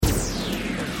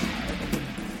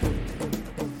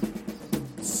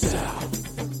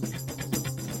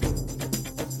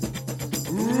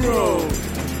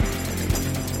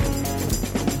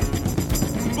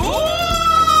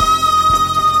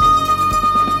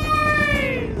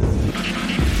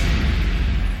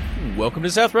welcome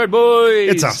to South Road Boys.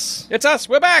 It's us. It's us.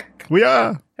 We're back. We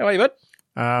are. How are you,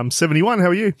 bud? 71. How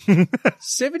are you?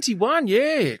 71, yeah.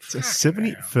 It's our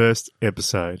 71st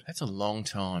episode. That's a long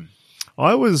time.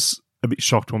 I was a bit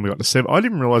shocked when we got to 70. I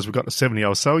didn't realise we got to 70. I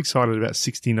was so excited about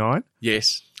 69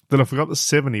 Yes. that I forgot that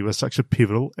 70 was such a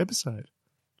pivotal episode.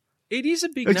 It is a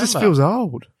big It number. just feels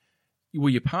old. Well,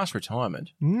 you're past retirement.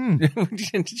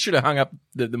 Mm. Should have hung up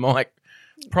the mic.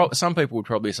 Some people would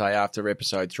probably say after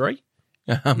episode 3.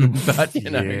 But, you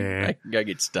know, Yeah. they can go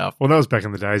get stuff. Well, that was back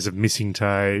in the days of missing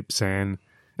tapes and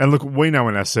look, we know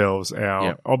in ourselves,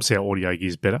 obviously our audio gear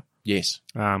is better. Yes.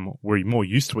 We're more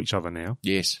used to each other now.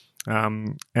 Yes.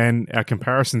 And our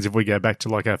comparisons, if we go back to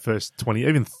like our first 20,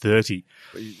 even 30,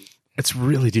 it's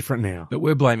really different now. But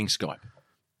we're blaming Skype.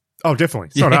 Oh, definitely.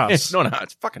 It's not us. It's not us.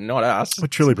 It's fucking not us. We're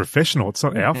truly professional. It's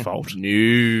not our fault. No.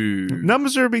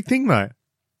 Numbers are a big thing, though.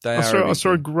 They I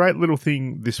saw a great little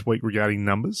thing this week regarding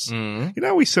numbers. Mm. You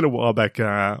know, we said a while back,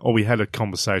 or we had a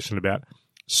conversation about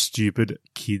stupid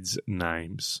kids'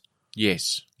 names.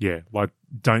 Yes. Yeah, like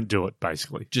don't do it,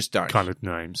 basically. Just don't. Kind of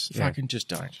names. Yeah. Fucking just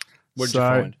don't. What did you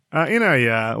find?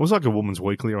 It was like a Woman's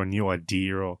Weekly or a New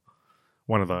Idea or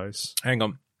one of those. Hang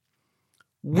on.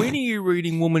 When are you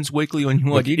reading Woman's Weekly on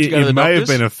New Look, Idea? Did you go to the it may have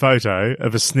doctors? been a photo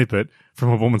of a snippet from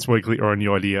a Woman's Weekly or a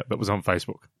New Idea that was on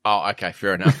Facebook. Oh, okay,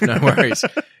 fair enough. No worries.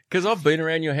 Because I've been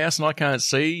around your house and I can't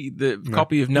see the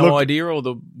copy of No Idea or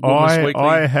the Woman's Weekly.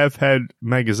 I have had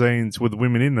magazines with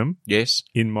women in them Yes,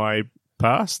 in my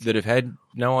past that have had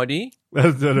no idea.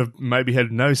 that have maybe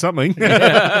had no something, but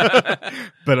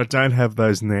I don't have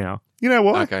those now. You know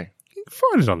what? Okay. You can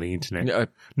find it on the internet. No,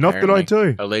 Not that I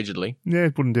apparently. do. Allegedly. Yeah,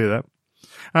 wouldn't do that.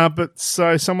 But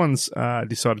so someone's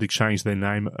decided to change their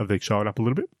name of their child up a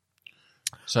little bit.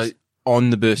 So, on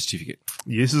the birth certificate.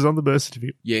 Yes, is on the birth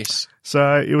certificate. Yes.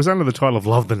 So it was under the title of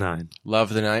Love the Name.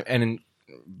 Love the name. And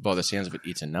by the sounds of it,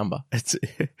 it's a number.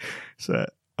 So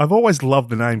I've always loved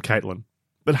the name Caitlin,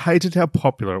 but hated how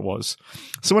popular it was.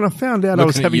 So when I found out I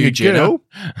was Looking at having you, a girl,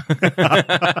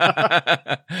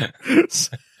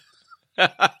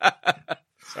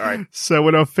 Sorry. so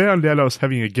when I found out I was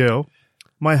having a girl,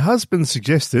 my husband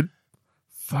suggested,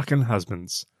 fucking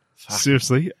husbands,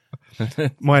 seriously,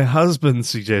 my husband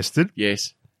suggested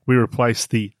Yes. we replace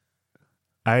the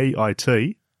AIT,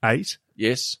 8,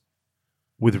 Yes.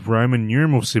 with Roman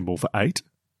numeral symbol for 8.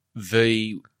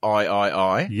 VIII.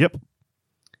 Yep.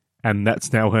 And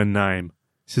that's now her name.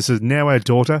 She says, now our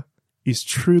daughter is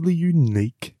truly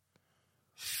unique.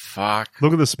 Fuck.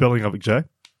 Look at the spelling of it, Joe.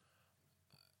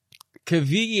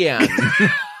 Kavian.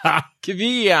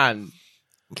 Kavian.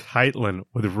 Caitlin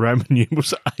with Roman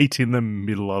numerals 8 in the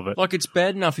middle of it. Like, it's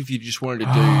bad enough if you just wanted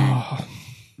to do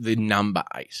the number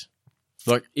 8.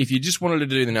 Like, if you just wanted to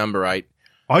do the number 8,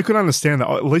 I could understand that.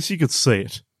 At least you could see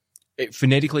it.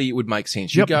 phonetically it would make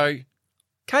sense. You Yep. go,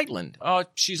 Caitlin. Oh,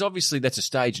 she's obviously, that's a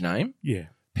stage name. Yeah.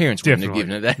 Parents wouldn't have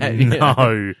Definitely. given her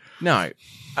that. No.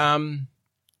 No.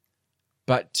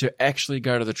 But to actually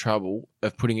go to the trouble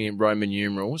of putting it in Roman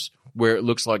numerals where it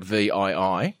looks like VII,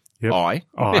 Yep. I.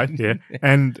 Yeah.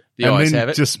 And, The and eyes then have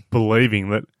it. just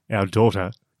believing that our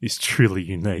daughter is truly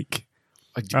unique.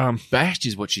 Bashed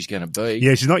is what she's going to be.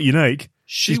 Yeah, she's not unique.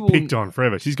 She She's will- picked on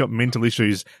forever. She's got mental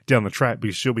issues down the track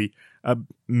because she'll be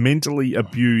mentally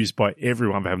abused by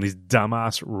everyone for having this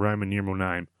dumbass Roman numeral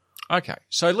name. Okay,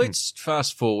 so let's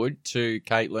fast forward to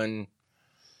Caitlin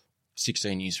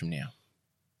 16 years from now.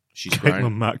 She's Caitlin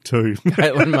grown. Mark II.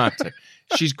 Caitlin Mark II.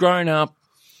 She's grown up.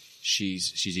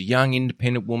 She's a young,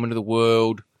 independent woman of the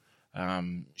world.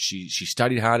 She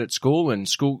studied hard at school, and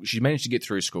she managed to get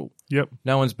through school. Yep.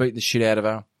 No one's beaten the shit out of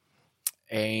her.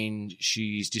 And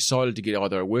she's decided to get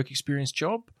either a work experience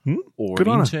job or Good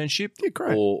an on her. internship Yeah,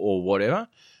 great. or whatever.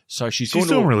 So she's She's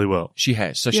doing really well. She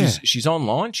has. So Yeah. she's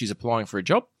online. She's applying for a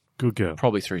job, Good girl.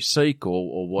 probably through Seek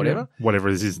or whatever, Yeah. Whatever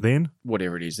it is then.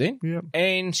 whatever it is then. Yep.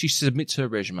 And she submits her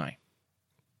resume.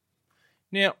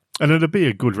 Now, And it'd be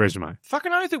a good resume.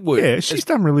 fucking oath it would. Yeah, she's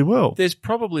done really well. There's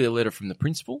probably a letter from the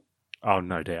principal, Oh,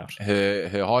 no doubt. her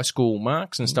high school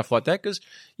marks and stuff like that, because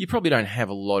you probably don't have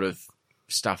a lot of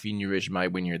stuff in your resume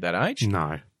when you're at that age,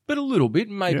 No. but a little bit.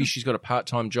 Maybe Yeah. she's got a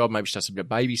part-time job. Maybe she does a bit of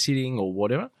babysitting or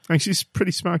whatever. And she's a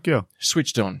pretty smart girl.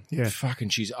 Switched on. Yeah. Fucking,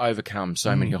 she's overcome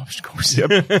so many obstacles.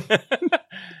 Yep.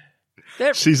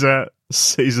 She's a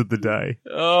seized the day.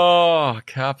 Oh,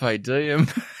 carpe diem.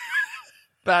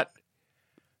 But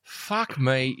fuck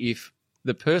me if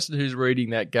the person who's reading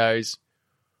that goes,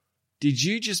 did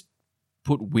you just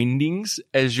put Wingdings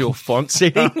as your font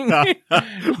setting?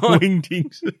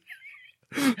 Wingdings.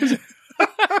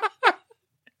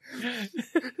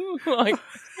 Like,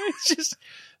 it's just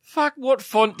Fuck, what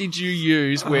font did you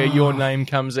use where your name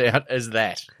comes out as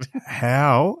that?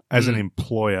 How, as an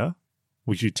employer,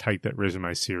 would you take that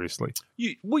resume seriously?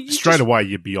 You Straight away,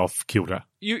 you'd be off kilter.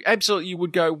 You absolutely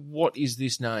would go, what is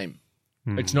this name?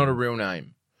 It's not a real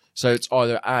name. So it's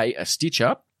either A, stitch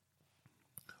up,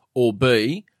 or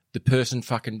B, the person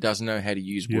fucking doesn't know how to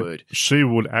use Word. She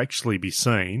would actually be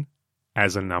seen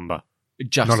as a number.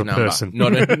 Just not a a number, person.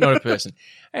 not a person.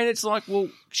 And it's like, well,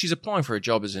 she's applying for a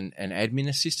job as an admin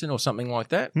assistant or something like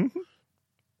that. Mm-hmm.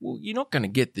 Well, you're not going to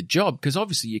get the job because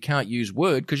obviously you can't use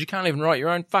Word because you can't even write your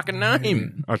own fucking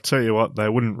name. I tell you what, they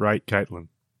wouldn't rate Caitlin.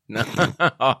 No.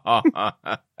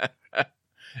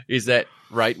 Is that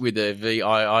rate with a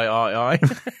V-I-I-I-I?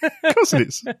 Of course it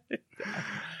is.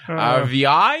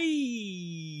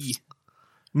 RVI.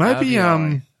 Maybe,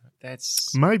 RVI.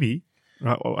 That's... maybe,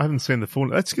 well, I haven't seen the full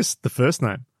name. That's just the first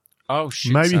name. Oh,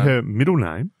 shit, Maybe son. her middle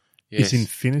name Yes. is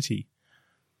Infinity.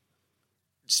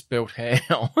 Spelt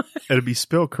how? It'd be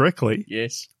spelled correctly,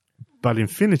 Yes. but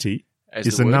Infinity As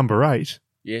is the the word? number 8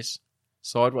 Yes.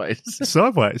 Sideways.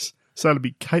 sideways. So it'd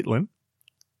be Caitlin,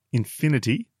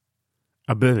 Infinity,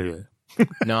 Abelia.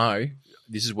 No,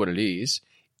 this is what it is.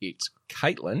 It's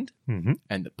Caitlin Mm-hmm.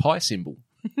 and the pi symbol.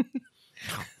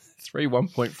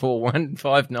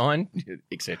 31.4159,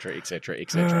 etc., etc.,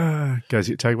 etc. Goes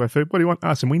get takeaway food. What do you want?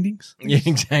 Some wingdings? Yeah,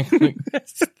 exactly.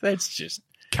 That's just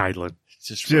Caitlin.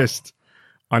 just Just,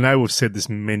 I know we've said this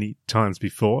many times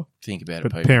before, think about it,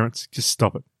 but people. parents, just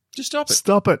stop it. Just stop it.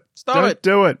 Stop it. Stop Don't it.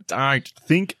 do it. Don't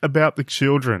Think about the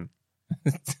children.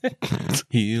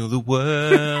 heal the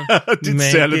world. It did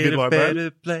make sound a it bit a like that.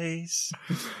 better place.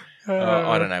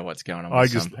 I don't know what's going on. I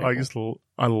With just, some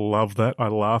I love that. I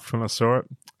laughed when I saw it.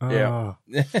 Yeah.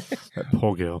 That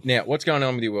poor girl. Now, what's going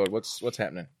on with your world? What's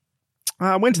happening?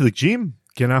 I went to the gym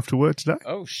again after work today.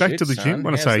 Oh shit! Back to the son. gym.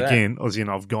 When I How's say that? again, as in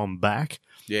I've gone back.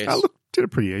 Yes. Look, did it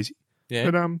pretty easy. Yeah.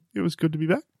 But it was good to be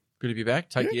back. Good to be back.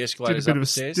 Take the Did escalators a up bit the of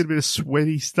stairs. did a bit of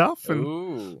sweaty stuff, and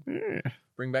Ooh, yeah.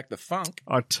 bring back the funk.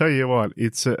 I tell you what,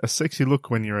 it's a sexy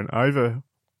look when you're an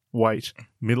overweight,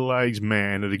 middle-aged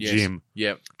man at a Yes. gym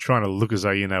Yep. trying to look as though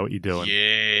you know what you're doing.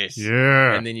 Yes.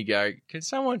 Yeah. And then you go, can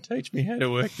someone teach me how to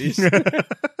work this?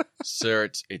 Sir,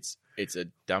 it's a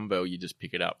dumbbell. You just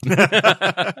pick it up.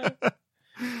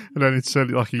 And then it's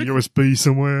like a USB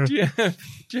somewhere. do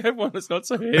you have one that's not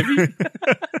so heavy?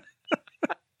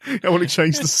 I want to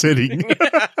change the setting.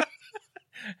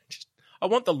 I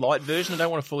want the light version. I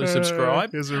don't want to fully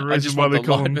subscribe. There's a I reason just why want they the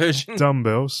call light them version.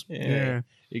 dumbbells. Yeah. Yeah.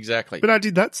 Exactly. But I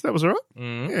did that, so that was all right.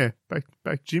 Mm. Yeah.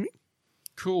 Back Jimmy.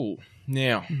 Cool.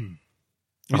 Now.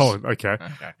 Oh, okay.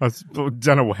 Okay. I don't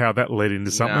know how that led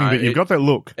into something, No, but you've got that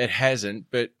look. It hasn't,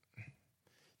 but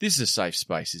this is a safe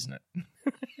space, isn't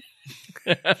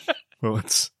it? Well,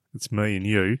 it's me and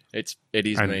you, It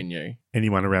is And- me and you.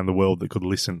 anyone around the world that could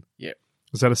listen. Yep.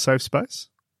 Is that a safe space?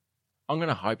 I'm going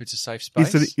to hope it's a safe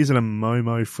space. Is it a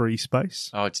Momo-free space?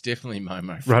 Oh, it's definitely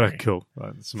Momo free. Right, cool.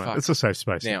 Right, Fuck. it's a safe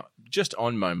space. Now, just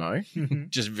on Momo,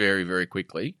 just very, very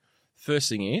quickly, first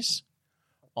thing is,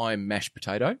 I'm mashed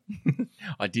potato.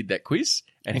 I did that quiz,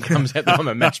 and it comes out that I'm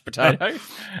a mashed potato.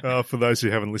 For those who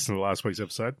haven't listened to last week's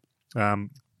episode,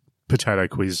 potato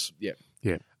quiz. Yep.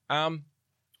 Yeah.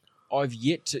 I've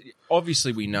yet to...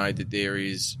 Obviously, we know that there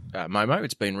is Momo.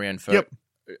 It's been around for... Yep.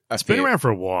 It's Been around for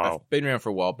a while. Been around for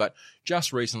a while, but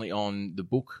just recently on the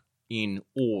book in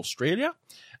Australia,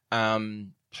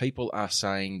 people are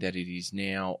saying that it is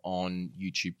now on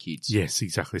YouTube Kids. Yes,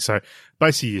 exactly. So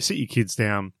basically, you sit your kids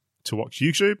down to watch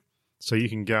YouTube, so you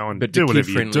can go and But do the whatever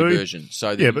you kid-friendly do. version.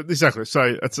 So Yeah, but exactly.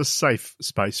 So it's a safe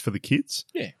space for the kids.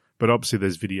 Yeah. But obviously,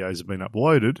 there's videos that have been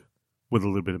uploaded with a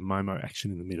little bit of Momo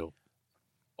action in the middle.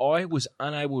 I was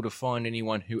unable to find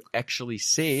anyone who actually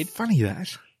said, Funny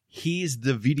that. here's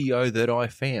the video that I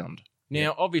found.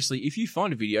 Now, obviously, if you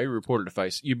find a video, you report it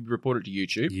to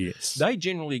YouTube. Yes. They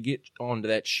generally get onto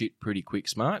that shit pretty quick,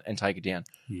 smart, and take it down.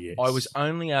 Yes. I was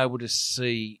only able to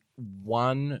see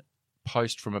one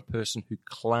post from a person who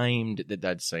claimed that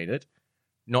they'd seen it,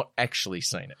 not actually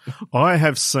seen it. I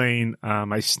have seen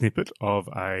a snippet of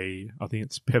I think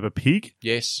it's Peppa Pig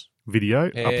Yes. video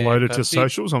Peppa uploaded to Pig.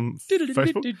 socials on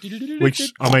Facebook,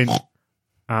 which, I mean,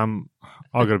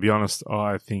 I've got to be honest,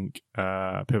 I think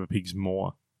Peppa Pig's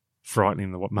more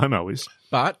frightening than what Momo is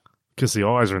But, because the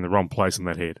eyes are in the wrong place on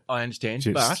that head. I understand,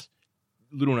 Just- but,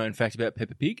 little known fact about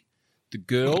Peppa Pig, the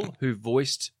girl who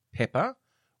voiced Peppa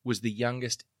was the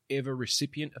youngest ever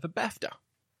recipient of a BAFTA.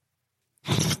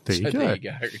 There you So go. there you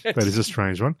go. That is a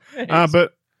strange one. Yes.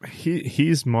 But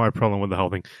here's my problem with the whole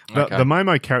thing. The Okay.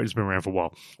 Momo character's been around for a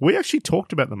while. We actually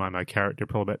talked about the Momo character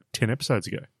probably about 10 episodes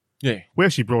ago. Yeah. We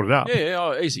actually brought it up. Yeah,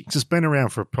 oh, easy. It's just been around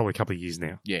for probably a couple of years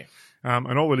now. Yeah.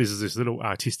 And all it is this little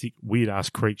artistic, weird-ass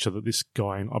creature that this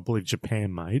guy in, I believe,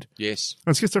 Japan made. Yes.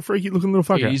 And it's just a freaky-looking little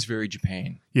fucker. It is very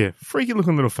Japan. Yeah,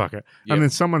 freaky-looking little fucker. Yep. And then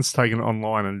someone's taken it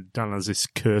online and done as this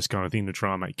curse kind of thing to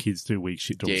try and make kids do weird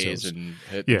shit to Dares themselves. and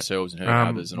hurt Yeah. themselves and hurt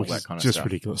others and all which that is kind of just stuff.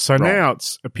 ridiculous. So Right. now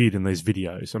it's appeared in these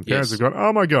videos, and parents Yes. have gone,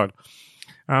 "Oh my god!"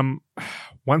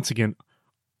 Once again,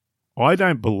 I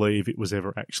don't believe it was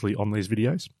ever actually on these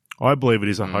videos. I believe it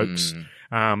is a hoax.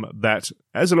 That,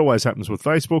 as it always happens with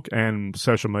Facebook and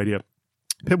social media,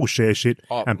 people share shit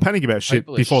Oh, and panic about shit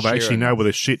people are before they actually sharing know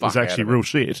whether shit fuck is out actually of it. real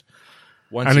shit.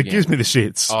 Once And again, it gives me the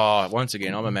shits. once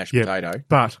again, I'm a mashed Yeah. potato.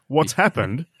 But what's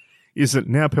happened is that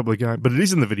now people are going, but it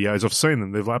is in the videos. I've seen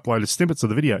them. They've uploaded snippets of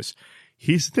the videos.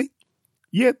 Here's the thing.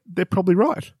 Yeah, they're probably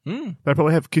right. Mm. They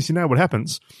probably have, because you know what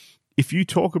happens? If you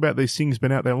talk about these things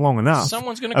been out there long enough,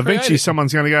 Someone's going to eventually create it.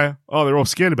 someone's going to go, oh, they're all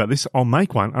scared about this. I'll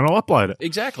make one and I'll upload it.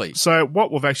 Exactly. So what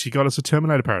we've actually got is a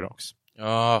Terminator paradox.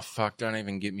 Oh, fuck, don't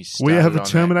even get me started We have a on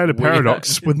Terminator that.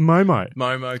 paradox with Momo.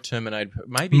 Momo, Terminator.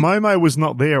 Maybe. Momo was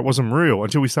not there. It wasn't real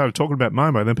until we started talking about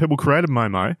Momo. Then people created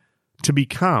Momo to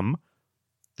become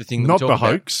the thing that not we the talk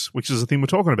about. hoax, which is the thing we're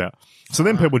talking about. So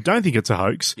then people don't think it's a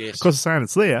hoax Yes. because they're saying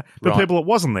it's there, but Right. people it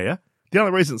wasn't there. The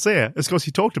only reason it's there is because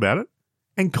he talked about it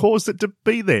and caused it to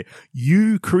be there.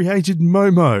 You created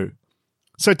Momo.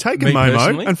 So take a Me Momo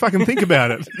personally? and fucking think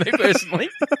about it. Me personally.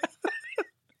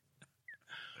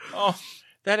 Oh,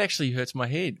 that actually hurts my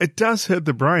head. It does hurt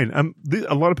the brain.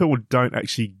 A lot of people don't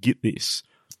actually get this.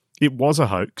 It was a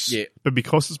hoax, Yeah. but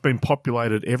because it's been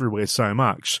populated everywhere so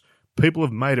much, people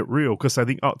have made it real because they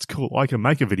think, oh, it's cool. I can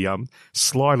make a video,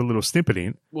 slide a little snippet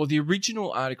in. Well, the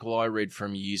original article I read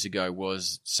from years ago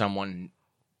was someone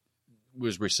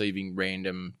was receiving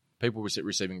random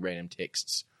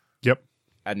texts, Yep.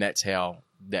 and that's how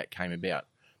that came about.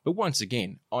 But once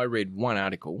again, I read one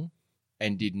article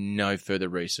and did no further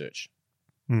research.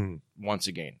 Once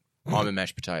again, I'm a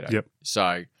mashed potato. Yep.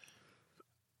 So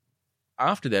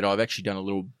after that, I've actually done a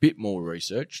little bit more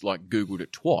research, like Googled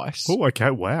it twice. Oh, okay.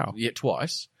 Wow. Yeah,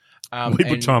 twice. We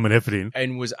put time and effort in.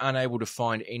 And was unable to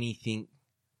find anything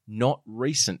not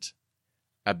recent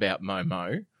about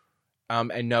Momo.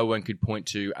 And no one could point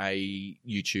to a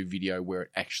YouTube video where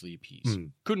it actually appears.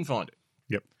 Couldn't find it.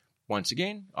 Yep. Once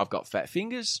again, I've got fat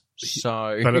fingers,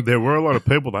 so... But there were a lot of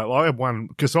people that, I had one,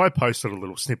 because I posted a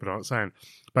little snippet on it saying,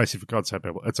 basically, for God's sake,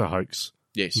 people, it's a hoax.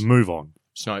 Yes, Move on.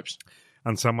 Snopes.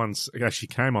 And someone's actually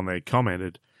came on there,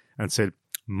 commented, and said,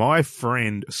 my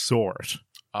friend saw it,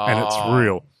 and it's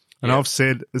real. And yeah. I've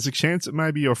said, there's a chance that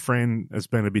maybe your friend has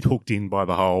been a bit hooked in by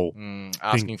the whole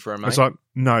Asking thing. for a mate. It's like,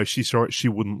 no, she saw it. She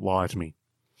wouldn't lie to me.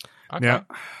 Okay. Now,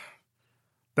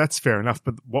 that's fair enough.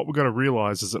 But what we've got to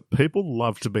realise is that people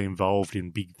love to be involved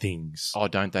in big things. Oh,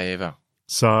 don't they ever.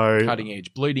 So Cutting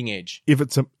edge, bleeding edge. if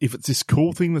it's this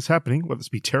cool thing that's happening, whether it's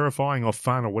be terrifying or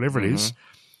fun or whatever it is,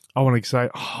 I want to say,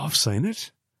 oh, I've seen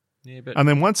it. Yeah, but And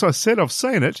then once I said I've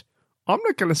seen it, I'm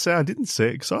not going to say I didn't see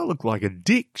it because I look like a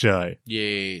dick, Joe.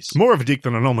 yes. More of a dick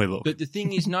than I normally look. But the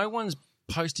thing is, no one's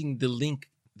posting the link.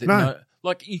 That No.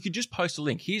 like, you could just post a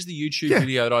link. Here's the YouTube Yeah,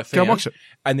 video that I Go found. and watch it.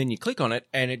 And then you click on it,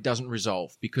 and it doesn't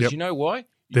resolve. Because Yep. you know why?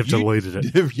 They've deleted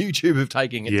it. YouTube have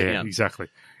taken it Yeah, down. exactly.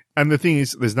 And the thing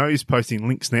is, there's no use posting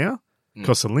links now Mm.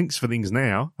 because the links for things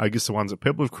now are just the ones that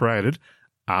people have created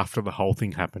after the whole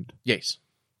thing happened. Yes.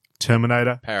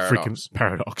 Terminator, Paradox. freaking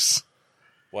paradox.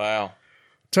 Wow.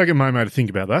 Take a moment to think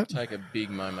about that. Take a big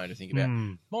moment to think about.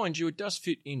 Mind you, it does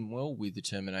fit in well with the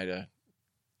Terminator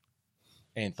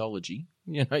anthology.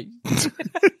 You know,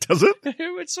 Does it?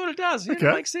 it sort of does. Yeah, Okay.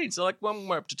 It makes sense. Like when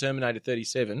we're up to Terminator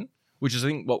 37, which is I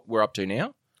think what we're up to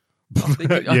now. I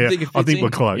think it I fits think in. we're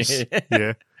close. Yeah.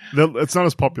 Yeah. It's not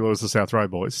as popular as the South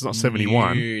Road Boys. It's not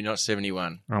 71, No, not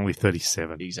 71. only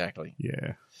 37. Exactly.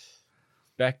 Yeah.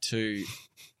 Back to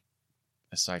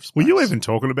a safe space. Were you even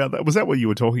talking about that? Was that what you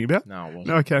were talking about? No, it wasn't.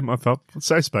 No, okay, my fault.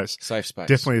 Safe space. Safe space.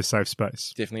 Definitely a safe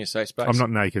space. Definitely a safe space. I'm not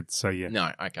naked, so yeah.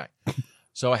 No, okay.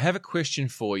 So I have a question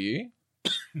for you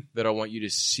that I want you to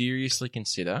seriously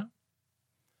consider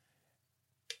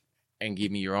and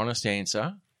give me your honest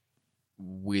answer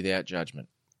without judgment.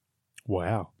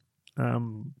 Wow.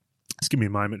 Just give me a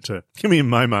moment give me a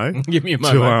momo Give me a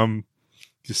to moment.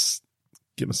 just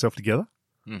get myself together.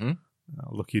 Mm-hmm.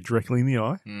 I'll look you directly in the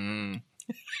eye. Mm.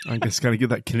 I'm just going to get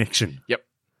that connection. Yep.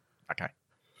 Okay.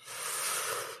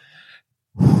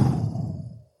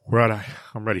 Righto.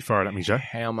 I'm ready. Fire it at me, Joe.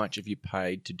 How much have you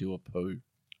paid to do a poo?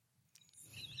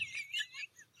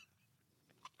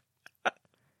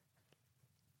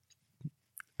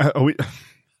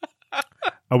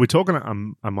 Are we talking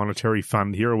a monetary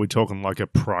fund here, or are we talking like a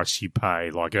price you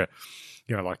pay, like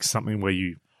like something where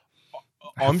you.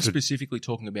 I'm specifically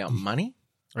talking about money.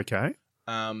 Okay.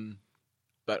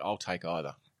 But I'll take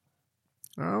either.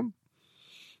 I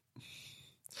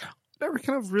don't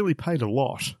reckon I've really paid a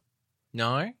lot.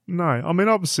 No? No, I mean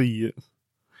obviously,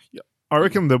 I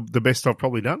reckon the best I've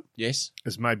probably done Yes?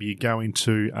 is maybe you go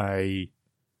into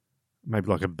maybe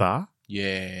like a bar.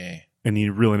 Yeah. And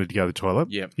you really need to go to the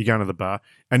toilet. Yep. You go into the bar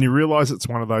and you realise it's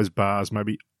one of those bars.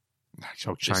 Maybe actually,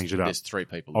 I'll change it up. There's 3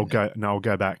 people. I'll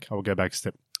go back. I'll go back a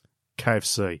step.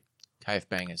 KFC, KF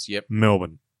Bangers. Yep.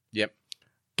 Melbourne. Yep.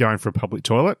 Going for a public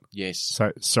toilet. Yes.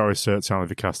 So sorry, sir, it's only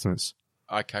for customers.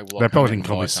 Okay. Well, They probably didn't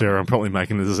call me Sarah. I'm probably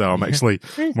making this as though I'm actually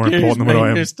more important than what I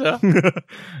am. Mister.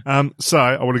 So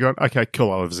I would have gone, okay,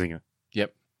 cool, I love a zinger.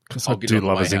 Yep. Because I do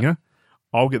love a zinger.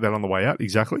 I'll get that on the way out,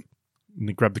 exactly. And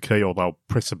then grab the key or they'll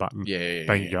press a button. Yeah.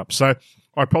 Bang it up. So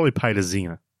I probably paid a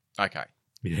zinger. Okay.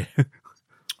 Yeah.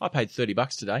 I paid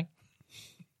 $30 today.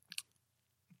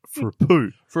 For a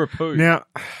poo. For a poo. Now,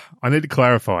 I need to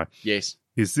clarify. Yes.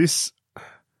 Is this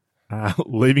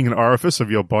leaving an orifice of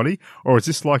your body, or is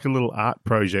this like a little art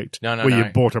project No, you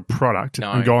bought a product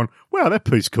No. and gone, wow, that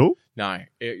poo's cool? No.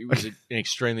 It was an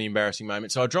extremely embarrassing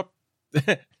moment. So I dropped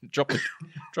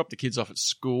the kids off at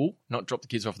school, not drop the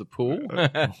kids off the pool.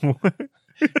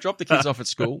 Dropped the kids off at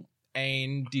school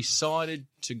and decided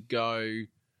to go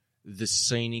the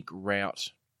scenic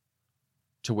route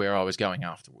to where I was going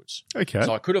afterwards. Okay.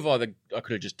 So I could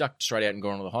have just ducked straight out and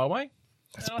gone on the highway.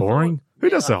 That's boring. Who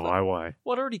does the highway?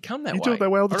 Well, I'd already come that You way. do it that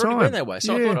way all the I'd already time. been that way.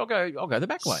 So Yeah. I thought I'll go the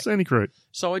back way. Scenic route.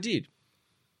 So I did.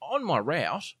 On my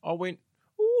route, I went,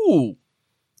 ooh,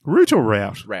 Route or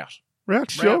route? route.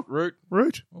 Route, sure. Route.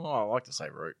 Route. Oh, I like to say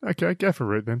route. Okay, go for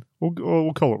route then.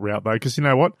 We'll call it route though, because you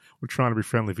know what? We're trying to be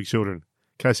friendly for children.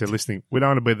 In case they're listening, we don't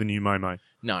want to be the new Momo.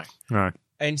 No. No.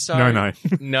 And so No.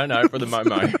 no for the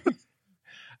Momo.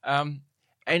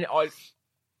 And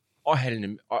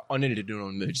I needed to do an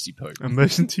emergency poo.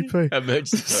 Emergency poo.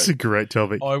 Emergency This is a poo. great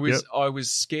topic. I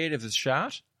was scared of the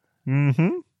shart, Mm-hmm.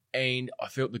 and I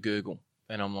felt the gurgle,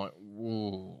 and I'm like,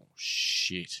 "Whoa,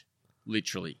 shit!"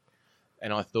 Literally,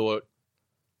 and I thought,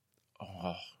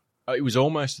 it was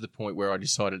almost to the point where I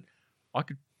decided I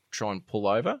could try and pull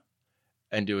over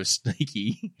and do a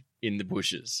sneaky in the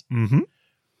bushes. Mm-hmm.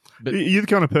 But Are you the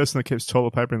kind of person that keeps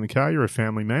toilet paper in the car? You're a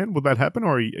family man. Would that happen,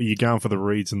 or are you going for the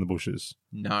reeds and the bushes?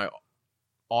 no,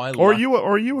 Or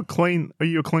are you a clean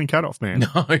cutoff man?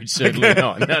 No, certainly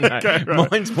not. No. Okay,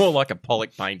 right. Mine's more like a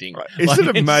Pollock painting. Right. Isn't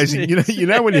it amazing? You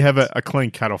know when you have a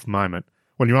clean cutoff moment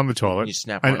when you're on the toilet You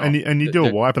snap right and you off. do a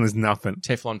The wipe and there's nothing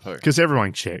Teflon poo. because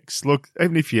everyone checks. Look,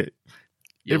 even if You're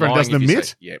everyone lying doesn't if you admit,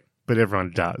 say- yeah, but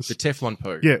everyone does. the Teflon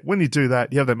poo. Yeah, when you do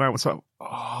that, you have that moment. It's like,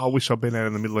 I wish I'd been out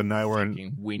in the middle of nowhere and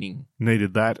Fucking winning.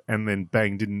 needed that, and then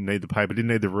bang, didn't need the paper,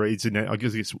 didn't need the reeds, I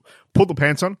guess pulled the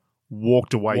pants on,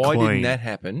 walked away Why clean. didn't that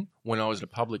happen when I was at a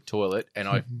public toilet and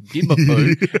I did my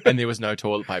poo and there was no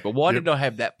toilet paper? Why didn't I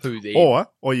have that poo there?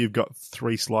 Or you've got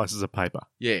 3 slices of paper,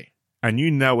 Yeah. and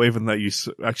even though you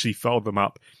actually fold them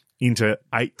up into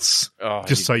eighths, Oh,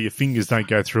 just so your fingers don't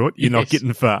go through it, you're not Yes.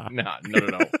 getting far. No, not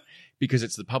at all. Because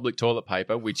it's the public toilet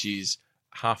paper, which is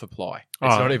half a ply.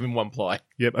 It's Oh. not even 1 ply.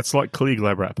 Yep, it's like clear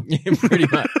glab wrap. Yeah, pretty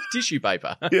much. Tissue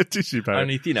paper. Yeah, tissue paper.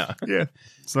 Only thinner. Yeah,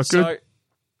 it's not So good.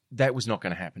 that was not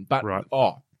going to happen. But, Right.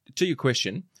 to your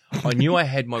question, I knew I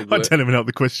had my I work. don't even know what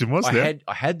the question was now.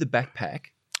 I had the backpack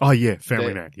Oh, yeah, family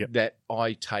that, man. Yep. that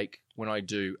I take when I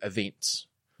do events.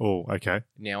 Oh, okay.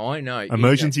 Now I know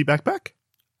Emergency backpack?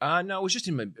 No, it was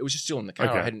just still in the car.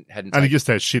 Okay. I hadn't And it taken. just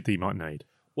has shit that you might need.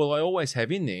 Well, I always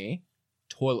have in there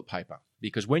toilet paper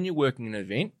because when you're working an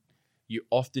event, you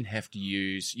often have to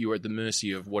use. You are at the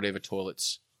mercy of whatever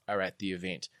toilets are at the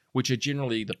event, which are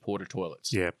generally the porta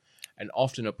toilets. Yeah. And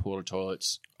often at porta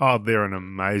toilets, Oh, they're an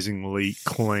amazingly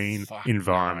clean fuck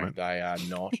environment. no, they are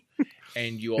not.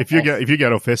 And you If you go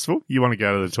to a festival, you want to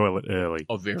go to the toilet early.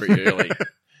 very early.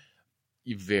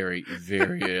 You're very,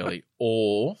 very early.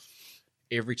 Or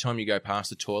every time you go past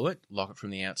the toilet, lock it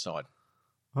from the outside.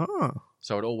 Oh,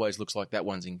 So it always looks like that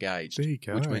one's engaged, there you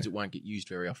go. which means it won't get used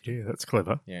very often. Yeah, that's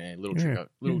clever. Yeah, little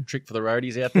Yeah, trick for the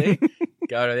roadies out there.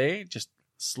 Go to there, just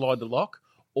slide the lock.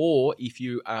 Or if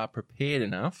you are prepared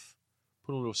enough,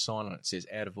 put a little sign on it that says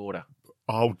out of order.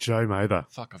 Oh, Joe Mather.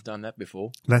 Fuck, I've done that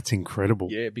before. That's incredible.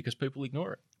 Yeah, because people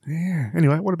ignore it. Yeah.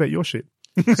 Anyway, what about your shit?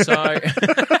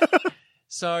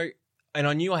 So, and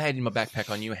I knew I had in my backpack,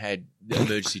 I knew I had the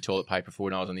emergency toilet paper for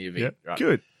when I was on the event. Yeah, Right?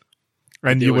 good.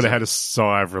 And There you was would have had a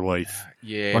sigh of relief.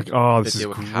 Yeah. Like, oh, this that is there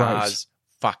were great. cars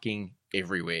fucking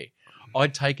everywhere.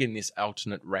 I'd taken this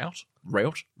alternate route,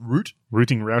 Routing.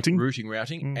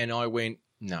 routing, and I went,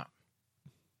 no,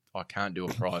 I can't do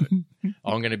a private.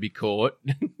 I'm going to be caught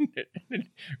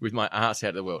with my ass out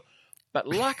of the world. But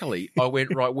luckily, I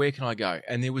went, right, where can I go?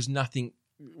 And there was nothing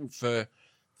for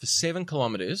 7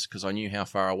 kilometres, because I knew how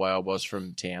far away I was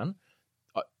from town.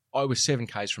 I was 7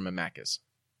 Ks from a Macca's,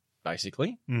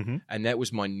 basically. Mm-hmm. And that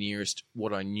was my nearest,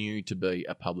 what I knew to be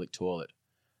a public toilet.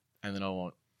 And then I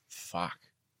went, fuck,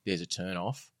 there's a turn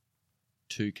off,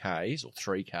 2 Ks or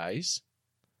 3 Ks,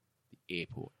 the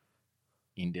airport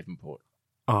in Devonport.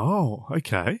 Oh,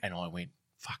 okay. And I went,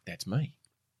 fuck, that's me.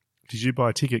 Did you buy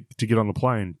a ticket to get on the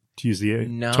plane, to use the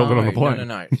No, toilet on the plane?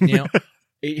 no. Now,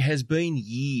 it has been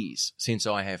years since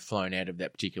I have flown out of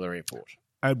that particular airport.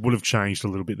 It would have changed a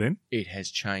little bit then. It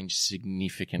has changed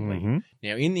significantly. Mm-hmm.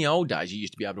 Now, in the old days, you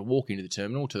used to be able to walk into the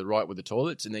terminal to the right with the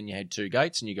toilets, and then you had 2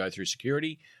 gates, and you go through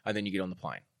security, and then you get on the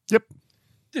plane. Yep.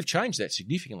 They've changed that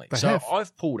significantly. They so have.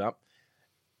 I've pulled up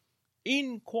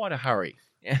in quite a hurry.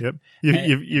 Yep.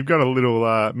 You've got a little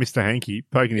Mr. Hanky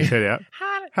poking his head out.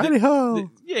 Howdy ho!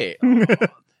 Yeah.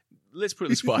 Let's put it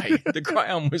this way. The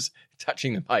crayon was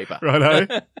touching the paper.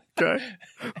 Righto. Okay.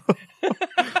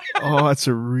 Oh, that's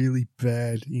a really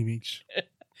bad image.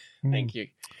 Thank you.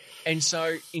 And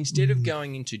so instead of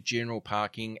going into general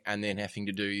parking and then having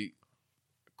to do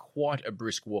quite a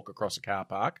brisk walk across a car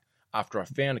park after I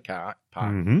found a car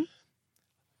park, Mm-hmm.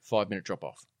 5-minute drop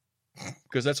off.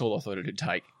 Because that's all I thought it'd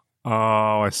take.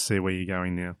 Oh, I see where you're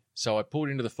going now. So I pulled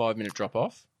into the 5-minute drop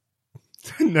off.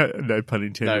 No pun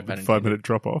intended. No pun 5-minute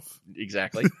drop off.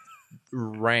 Exactly.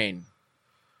 Ran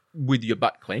with your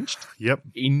butt clenched Yep.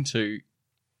 into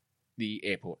the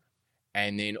airport.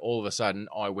 And then all of a sudden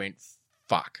I went,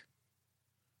 fuck.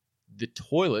 The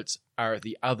toilets are at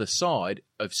the other side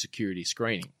of security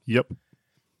screening. Yep.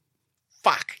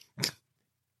 Fuck.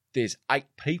 There's 8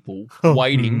 people Oh,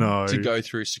 waiting no. to go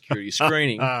through security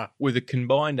screening with a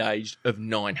combined age of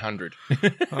 900.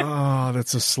 Oh,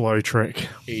 that's a slow trek.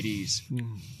 It is.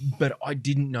 But I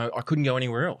didn't know. I couldn't go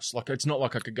anywhere else. Like, it's not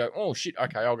like I could go, oh, shit,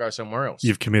 okay, I'll go somewhere else.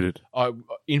 You've committed.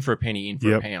 In for a penny, in for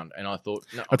Yep. a pound. And I thought,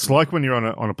 no. It's like when you're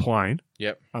on a plane.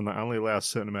 Yep. And they only allow a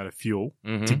certain amount of fuel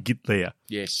Mhm. to get there.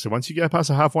 Yes. So once you go past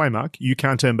the halfway mark, you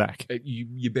can't turn back.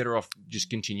 You're better off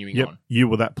just continuing Yep. on. You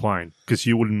were that plane because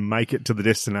you wouldn't make it to the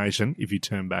destination if you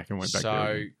turned back and went back So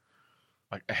there.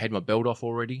 I had my belt off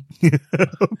already. You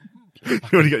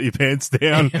already got your pants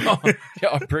down. Yeah,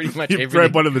 I pretty much You everything.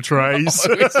 grabbed one of the trays.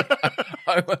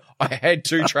 I had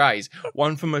 2 trays,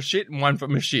 one for my shit and one for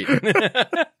my shit.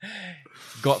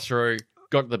 Got through,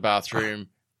 got to the bathroom,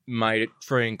 made it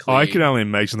free and clear. I can only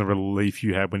imagine the relief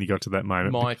you had when you got to that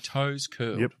moment. My toes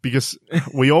curled. Yep, because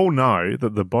we all know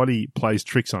that the body plays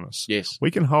tricks on us. Yes.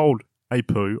 We can hold a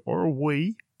poo or a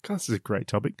wee, this is a great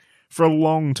topic, for a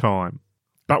long time.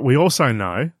 But we also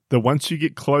know that once you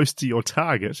get close to your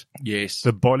target, Yes.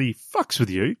 the body fucks with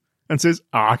you and says,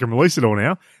 I can release it all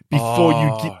now before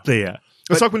you get there.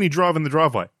 It's like when you drive in the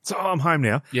driveway. So I'm home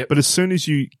now. Yep. But as soon as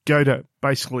you go to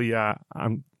basically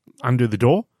undo the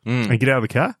door and get out of the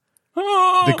car,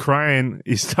 Oh! the crayon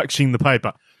is touching the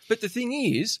paper. But the thing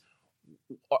is,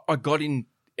 I got in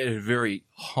at a very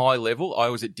high level. I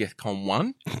was at DEFCON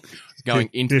 1 going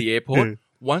into the airport.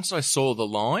 Once I saw the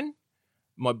line,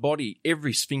 my body,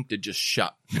 every sphincter just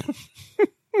shut.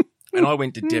 And I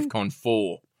went to DEFCON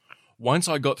 4. Once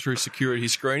I got through security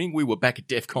screening, we were back at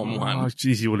DEFCON 1. Oh,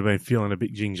 geez, you would have been feeling a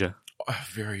bit ginger. Oh,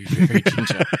 very, very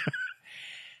ginger.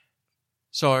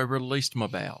 So I released my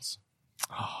bowels.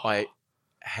 I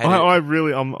had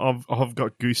I've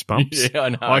got goosebumps. Yeah, I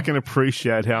know. I can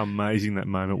appreciate how amazing that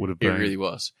moment would have It been. really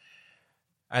was.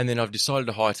 And then I've decided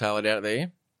to hightail it out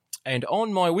there. And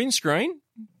on my windscreen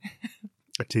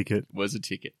A ticket. was a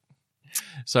ticket.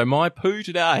 So my poo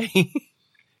today,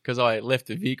 because I left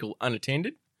the vehicle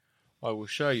unattended, I will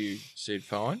show you said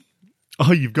fine.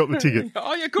 Oh, you've got the ticket.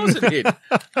 Oh, yeah, of course it did.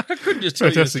 I couldn't just tell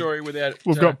you the Fantastic. story without it.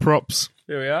 We've got props.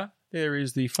 There we are. There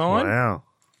is the fine. Wow.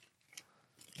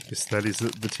 Yes, that is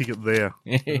the ticket there.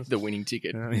 The winning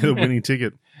ticket. The winning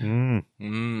ticket. Mm.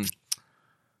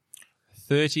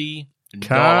 $30.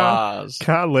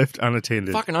 Car left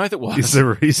unattended. Fucking oath it was. Is the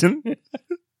reason?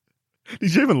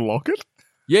 Did you even lock it?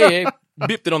 Yeah.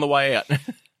 Bipped it on the way out.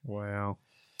 Wow.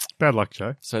 Bad luck,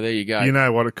 Joe. So there you go. You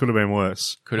know what? It could have been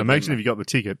worse. Could have Imagine been. if you got the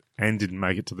ticket and didn't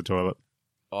make it to the toilet.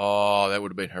 Oh, that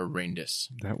would have been horrendous.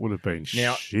 That would have been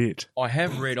Now- shit. I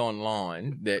have read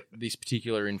online that this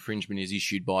particular infringement is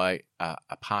issued by a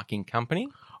parking company.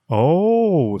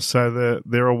 Oh, so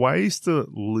there are ways to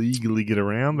legally get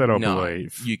around that, I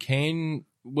believe. You can,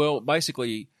 well,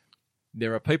 basically,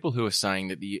 there are people who are saying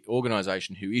that the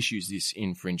organisation who issues this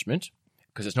infringement,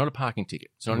 because it's not a parking ticket,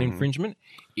 it's not an infringement,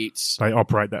 it's They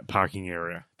operate that parking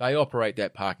area. they operate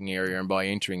that parking area, and by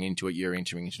entering into it, you're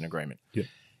entering into an agreement. Yeah.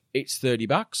 It's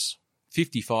 $30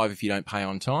 $55 if you don't pay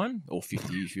on time, or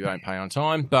 $50 if you don't pay on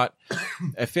time. But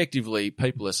effectively,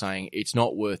 people are saying it's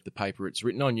not worth the paper it's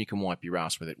written on. You can wipe your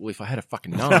ass with it. Well, if I had a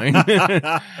fucking known,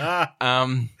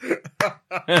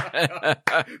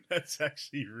 That's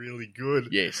actually really good.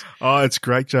 yes. Oh, it's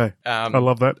great, Joe. I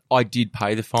love that. I did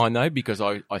pay the fine though, because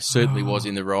I certainly was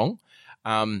in the wrong.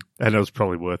 And it was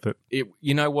probably worth it.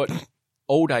 You know what?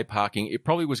 All day parking, it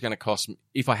probably was going to cost me.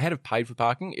 If I had have paid for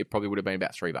parking, it probably would have been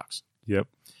about $3. Yep.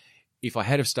 If I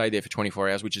had have stayed there for 24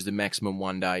 hours, which is the maximum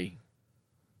one day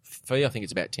fee, I think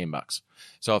it's about $10.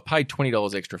 So I've paid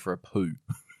 $20 extra for a poo.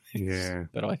 Yeah.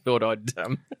 But I thought I'd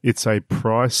It's a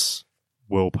price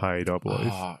well paid, I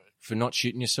believe. for not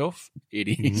shitting yourself. It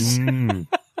is. You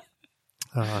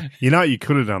know what you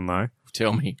could have done, though?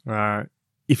 Tell me.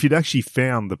 If you'd actually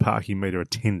found the parking meter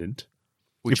attendant,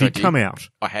 Which if I you'd did. come out.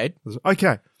 I had.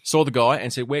 Okay. Saw the guy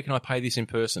and said, where can I pay this in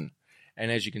person?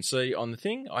 And as you can see on the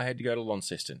thing, I had to go to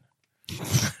Launceston.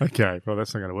 Okay, well,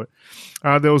 that's not going to work.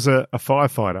 There was a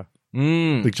firefighter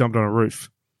that jumped on a roof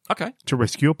Okay. to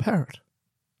rescue a parrot.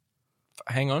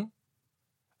 Hang on.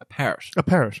 A parrot. A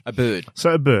parrot. A bird.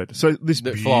 So a bird. So this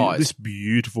That flies. this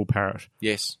beautiful parrot.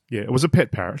 Yes. Yeah, it was a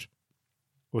pet parrot. It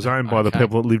was owned by the Okay.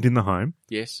 people that lived in the home.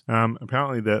 Yes.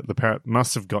 Apparently, the parrot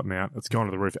must have gotten out. It's gone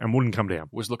to the roof and wouldn't come down.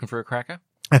 Was looking for a cracker.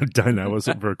 I don't know. Was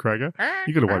it for a cracker?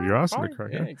 You got to wipe your ass on a Yeah,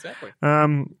 cracker. exactly.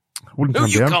 Wouldn't Who come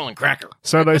you down. calling cracker?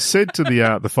 So they said to the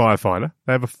firefighter,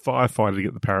 they have a firefighter to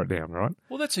get the parrot down, right?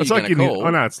 Well, that's who It's you're like going to call.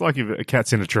 I know. It's like if a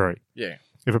cat's in a tree. Yeah.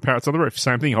 If a parrot's on the roof,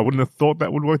 same thing. I wouldn't have thought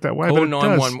that would work that way, Call but it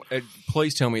 911. does.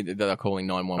 Please tell me that they're calling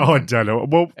 911. Oh, I don't know.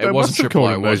 Well, It they wasn't must have called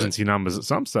 000, was it? emergency numbers at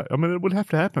some stage. I mean, it would have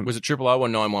to happen. Was it 000 or It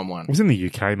 911? was in the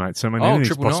UK, mate. So I mean, Oh,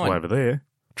 anything's 999. possible over there.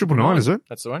 999, is it?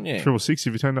 That's the one, yeah. 666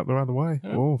 if you turned up the other way.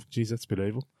 Yeah. Oh, geez, that's a bit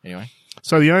evil. Anyway.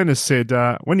 So the owners said,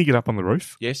 when you get up on the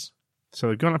roof, Yes. so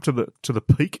they've gone up to the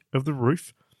peak of the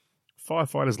roof.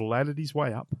 Firefighter's laddered his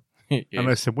way up, Yeah. and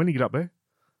they said, when you get up there,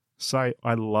 say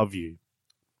 "I love you,"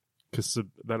 because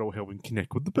that'll help him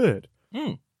connect with the bird.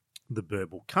 The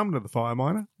bird will come to the fire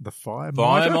miner. The fire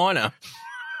miner.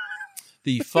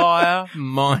 The fire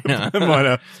miner.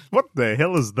 miner. What the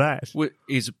hell is that?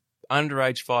 Is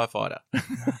underage firefighter.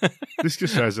 This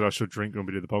just shows that I should drink when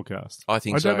we do the podcast. I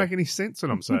think so. don't make any sense when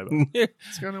I'm sober. Yeah.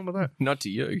 What's going on with that? Not to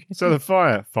you. So the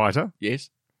firefighter Yes.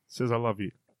 says, "I love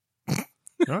you."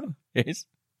 Right? Yes.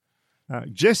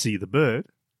 Jesse, the bird.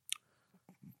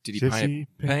 Did he Jesse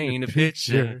paint a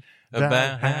picture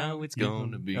about how it's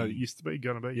going to be? Oh, it used to be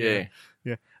going to be. Yeah.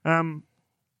 Yeah. And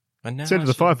now Said to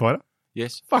the firefighter,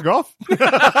 Yes. "Fuck off."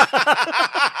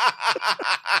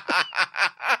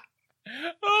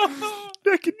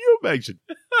 Now, can you imagine?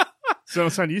 So I'm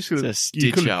saying It's a you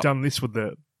stitch could have up. done this with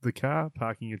the car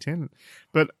parking attendant.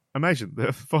 But imagine the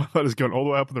firefighter's gone all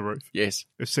the way up on the roof. Yes.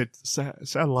 They've said, say,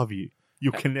 I love you.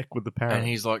 You'll connect with the parrot. And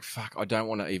he's like, fuck, I don't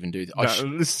want to even do this. No,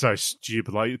 this is so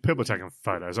stupid. Like, people are taking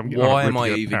photos. I'm getting Why on a am roof I to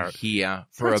get a even parrot. here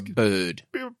for That's a good. bird?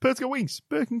 Bird's got wings.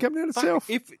 Bird can come down itself.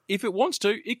 Fuck, if it wants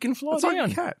to, it can fly It's down.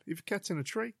 like a cat. If a cat's in a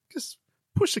tree, just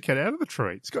push the cat out of the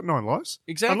tree. It's got 9 lives.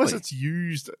 Exactly. Unless it's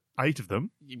used 8 of them,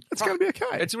 it's going to be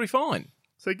okay. It's really fine.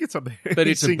 So he gets up there. But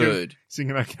he's it's a bird.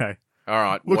 Singing okay. All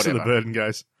right. Looks whatever. at the bird and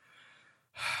goes,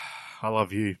 "I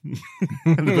love you."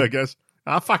 And the bird goes,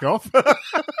 fuck off.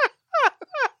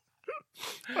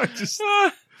 I just,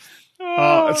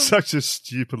 it's such a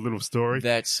stupid little story.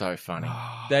 That's so funny.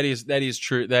 That is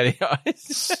true. That is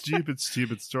stupid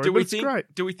story. Do but we it's think?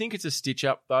 great. Do we think it's a stitch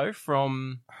up though?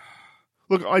 From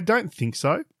Look, I don't think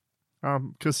so.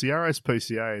 Because the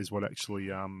RSPCA is what actually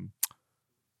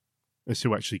is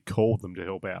who actually called them to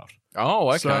help out.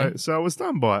 oh, okay, So it was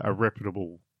done by a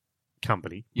reputable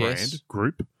company, Yes. brand,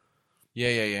 group.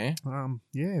 yeah.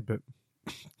 Yeah, but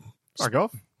fuck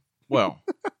off. Well,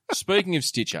 speaking of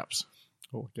stitch ups,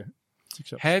 Oh, okay.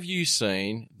 Stitch up. have you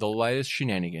seen the latest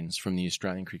shenanigans from the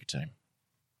Australian cricket team?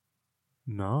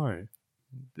 No.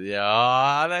 The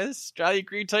Australian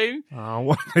cricket team.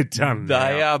 What have they done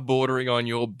They now? are bordering on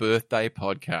your birthday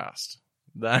podcast.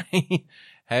 They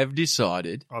have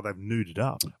decided. Oh, they've nuded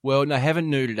up. Well, they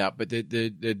haven't nuded up, but they're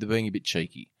being a bit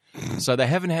cheeky. So they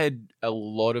haven't had a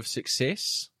lot of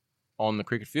success on the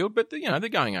cricket field, but they're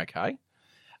going okay.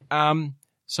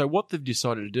 So what they've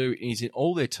decided to do is in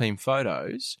all their team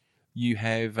photos, you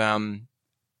have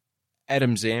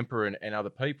Adam Zampa and other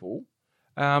people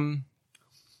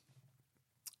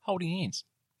holding hands.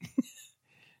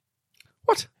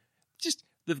 What? Just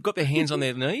they've got their hands on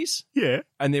their knees, Yeah.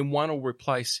 and then one will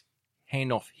replace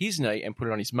hand off his knee and put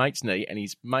it on his mate's knee, and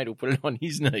his mate will put it on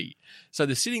his knee. So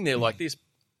they're sitting there like this.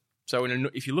 So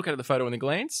if you look at the photo in the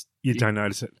glance, You don't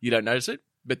notice it. you don't notice it,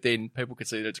 but then people can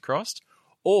see that it's crossed.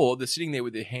 Or they're sitting there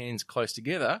with their hands close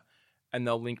together, and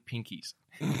they'll link pinkies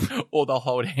or they'll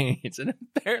hold hands. And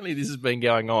apparently this has been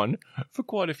going on for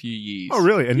quite a few years. Oh,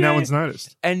 really? And no Yeah. one's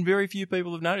noticed? And very few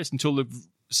people have noticed until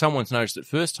someone's noticed it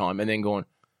first time and then gone,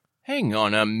 hang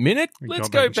on a minute, let's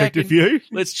go back checked a and few.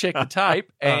 let's check the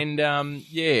tape. And,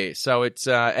 so it's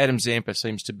Adam Zampa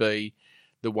seems to be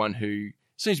the one who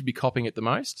seems to be copying it the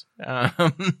most.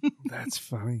 That's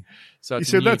funny. So You it's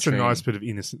said new that's a trend. nice bit of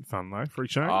innocent fun, though, for a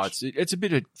change. Oh, it's a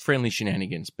bit of friendly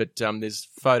shenanigans, but there's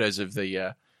photos of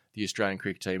the Australian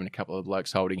cricket team and a couple of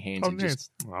blokes holding hands and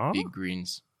just big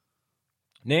grins.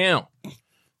 Now,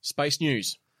 space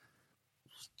news.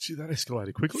 Gee, that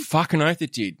escalated quickly. Fucking oath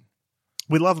it did.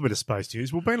 We love a bit of space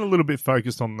news. We've been a little bit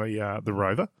focused on the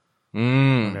rover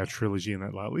and Mm. our trilogy and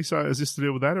that lately. So is this to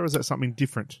do with that, or is that something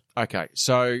different? Okay,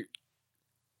 so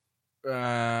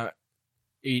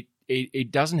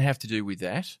it doesn't have to do with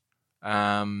that.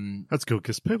 That's good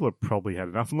because people have probably had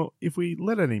enough. And look, if we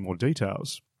let out any more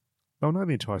details, they'll know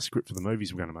the entire script for the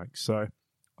movies we're going to make. So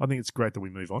I think it's great that we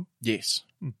move on. Yes,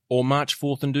 or March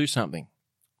 4th and do something.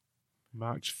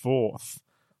 March 4th.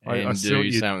 And I see what do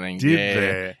you something. did Yeah.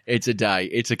 there. It's a day.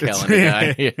 It's a It's-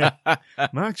 calendar day.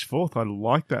 March 4th. I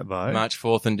like that, though. March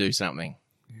 4th and do something.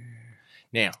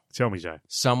 Now, Tell me, Jay.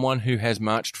 someone who has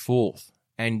marched forth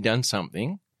and done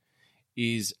something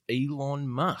is Elon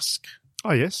Musk.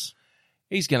 Oh, yes.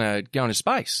 He's going to go into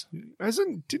space.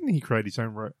 Didn't he create his own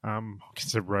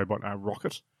robot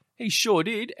rocket? He sure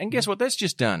did. And guess what that's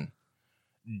just done?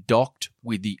 Docked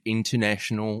with the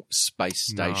International Space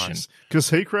Station. Because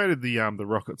he created the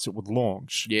rockets that would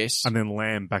launch Yes. and then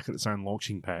land back at its own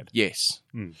launching pad. Yes.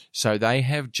 Mm. So they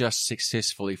have just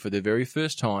successfully, for the very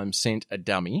first time, sent a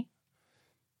dummy.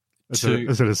 Is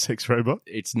it a sex robot?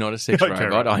 It's not a sex Okay,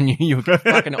 robot. right. I knew you were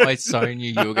fucking. I so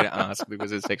knew you were going to ask if it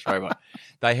was a sex robot.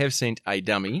 They have sent a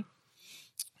dummy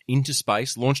into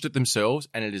space, launched it themselves,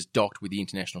 and it is docked with the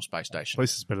International Space At Station.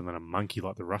 least it's better than a monkey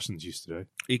like the Russians used to do.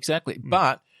 Exactly.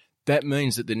 But that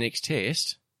means that the next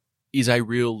test is a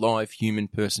real live human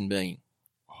person being.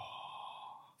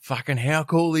 Fucking how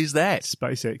cool is that?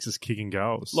 SpaceX is kicking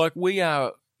goals. Like we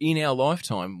are in our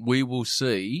lifetime, we will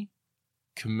see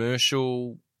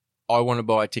commercial. I want to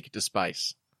buy a ticket to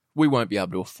space. We won't be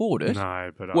able to afford it.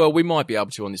 No, but Well, we might be able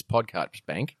to on this podcast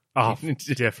bank. oh,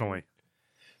 definitely.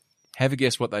 Have a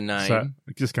guess what they name. So, I'm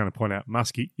just going to point out,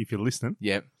 Muskie, if you're listening,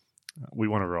 Yeah, we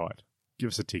want to ride. Give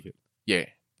us a ticket. yeah.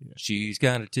 She's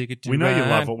got a ticket to We know you ride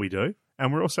love what we do,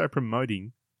 and we're also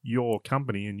promoting your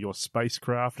company and your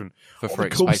spacecraft and for all free.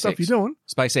 the cool SpaceX. stuff you're doing.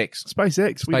 SpaceX.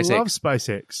 SpaceX. We SpaceX. love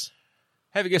SpaceX.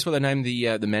 Have a guess what they named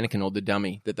the mannequin or the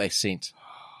dummy that they sent.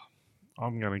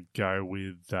 I'm going to go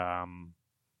with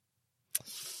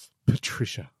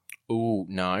Patricia. Oh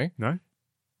no, No?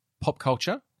 pop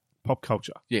culture. Pop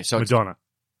culture. Yeah, so it's, Madonna.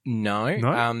 no.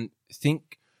 No?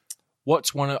 Think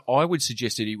what's one of? I would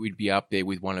suggest that it would be up there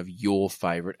with one of your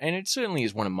favorite, and it certainly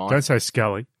is one of my Don't say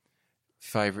Scully.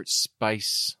 favorite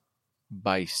space-based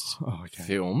Oh, okay.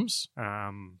 films.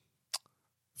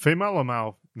 Female or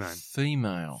male? No.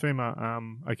 Female. Female.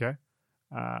 Okay.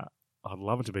 I'd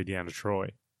love it to be Deanna Troy.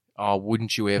 Oh,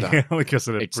 wouldn't you ever? Because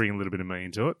it'd It's- bring a little bit of me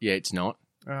into it. Yeah, it's not.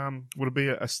 Would it be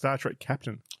a Star Trek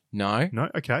captain? No, No?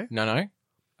 Okay. no.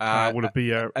 Would it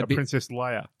be a bit- Princess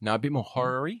Leia? No, a bit more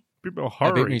horror-y. A bit more A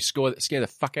horror. bit more scare the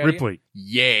fuck out of you. Ripley.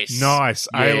 Yes. Nice.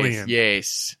 Yes, Alien.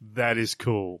 Yes. That is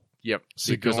cool. Yep.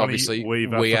 Sigourney Because obviously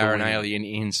Weaver we for the are an win. alien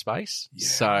in space. Yeah,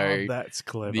 So that's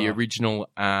clever. the original,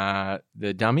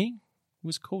 the dummy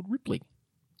was called Ripley.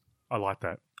 I like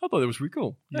that. I thought that was really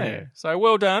cool. Yeah. So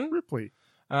well done, Ripley.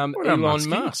 Elon Well done, Muskie.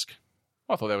 Musk.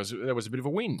 I thought that was a bit of a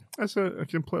win. That's a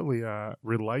completely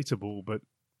relatable but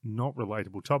not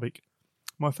relatable topic.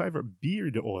 My favourite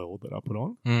beard oil that I put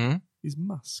on Hmm. is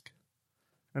musk.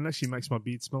 And actually makes my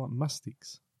beard smell like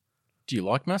mustics. Do you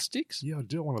like mustics? Yeah, I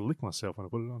do. I want to lick myself when I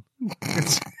put it on.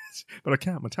 But I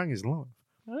can't. My tongue is live.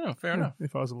 Oh, fair enough.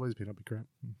 If I was a lesbian, I'd be crap.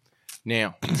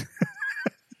 Now,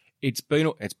 it's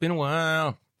been a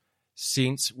while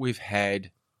since we've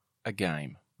had a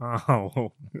game.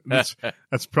 Oh, that's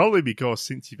probably because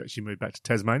since you've actually moved back to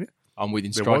Tasmania, I'm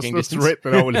within there was striking the distance. threat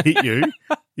that I would hit you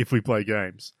if we play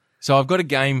games. So I've got a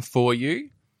game for you,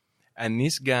 and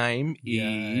this game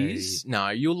Yay. is no,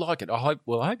 you'll like it. I hope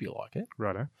you like it.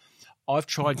 Righto. I've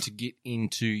tried to get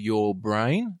into your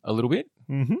brain a little bit,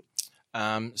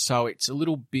 Mm-hmm. so it's a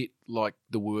little bit like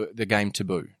the game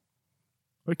Taboo,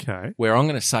 Okay. where I'm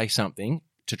going to say something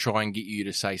to try and get you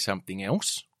to say something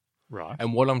else, Right.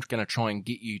 and what I'm going to try and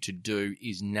get you to do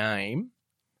is name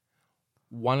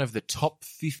one of the top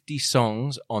 50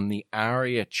 songs on the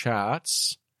ARIA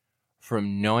charts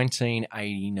from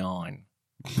 1989.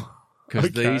 Because Okay.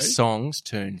 these songs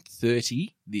turned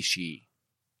 30 this year.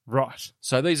 Right.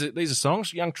 So these are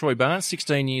songs. Young Troy Barnes,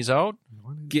 16 years old,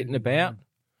 getting about,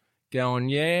 going,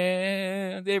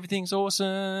 yeah, everything's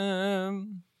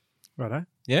awesome. Righto.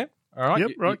 Yeah. All right.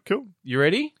 Yep. Right. Cool. You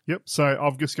ready? Yep. So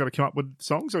I've just got to come up with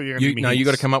songs, or you're going to give me No, hints? you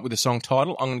got to come up with a song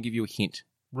title. I'm going to give you a hint.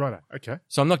 Righto. Okay.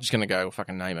 So I'm not just going to go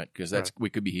fucking name it because we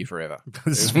could be here forever.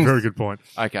 This is a very good point.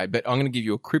 Okay, but I'm going to give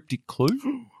you a cryptic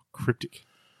clue. Cryptic.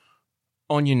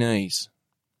 On your knees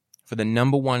for the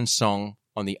number one song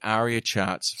on the ARIA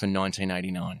charts for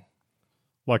 1989.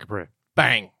 Like a prayer.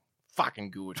 Bang.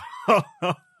 Fucking good.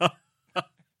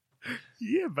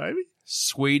 Yeah, baby.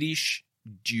 Swedish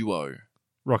duo.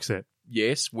 Roxette.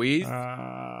 Yes, with...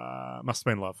 Must have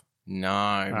been love.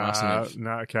 No, mustn't have.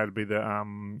 No, okay, it'd be the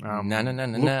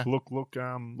No. Look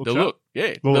The Sharp. Look.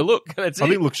 Yeah, Look. The Look. That's I it.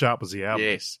 think Look Sharp was the album.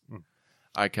 Yes.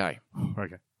 Okay.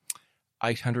 Okay.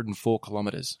 804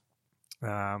 kilometres.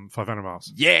 500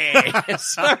 miles.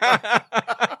 Yes.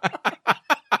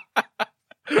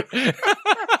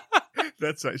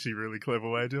 That's actually a really clever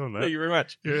way of doing that. Thank you very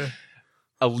much. Yeah.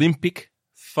 Olympic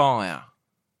Fire.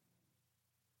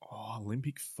 Oh,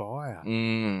 Olympic Fire.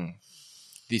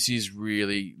 This is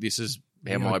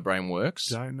how my brain works.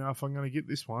 Don't know if I'm going to get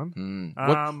this one.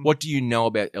 What do you know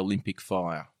about Olympic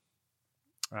Fire?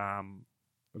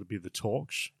 It'll be the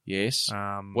Torch. Yes.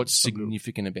 What's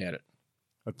significant about it?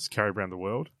 It's carried around the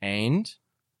world. And?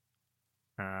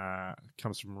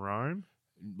 Comes from Rome.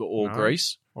 Or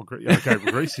Greece. Or okay,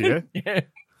 Greece, yeah.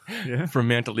 Yeah. From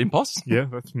Mount Olympus. Yeah,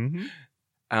 that's...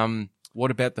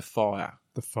 What about the fire?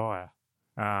 The fire.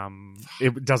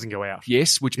 It doesn't go out.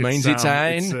 Yes, which means it's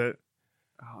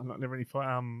not never any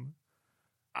fire.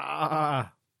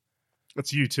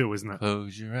 That's you too, isn't it?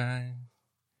 Close your eyes.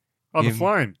 Oh, the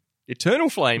flame. Eternal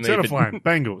flame. Eternal flame.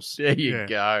 Bangles. There you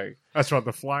go. That's right.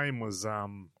 The flame was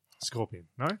Scorpion.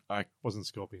 No, wasn't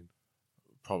Scorpion.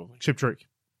 Probably. Chip Trick.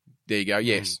 There you go.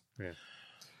 Yes. Yeah.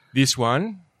 This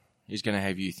one is going to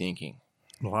have you thinking.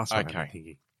 The last one. Okay.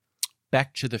 Thinking.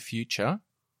 Back to the Future.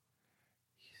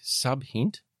 Sub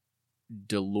hint.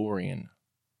 DeLorean.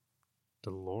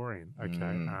 DeLorean.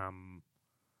 Okay.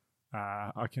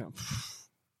 I can't.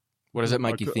 What does that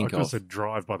make you think I of? could say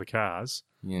Drive by the Cars.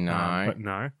 You know. But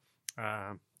no.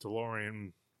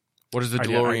 DeLorean. What does the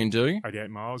DeLorean do? 88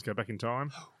 miles. Go back in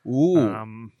time.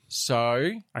 Ooh.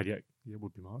 So. 88. Yeah,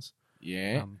 would be miles.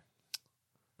 Yeah.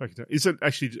 Back in time. Is it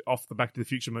actually off the Back to the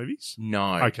Future movies?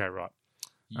 No. Okay, right.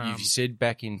 You said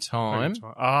back in time.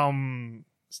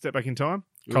 Step Back in Time.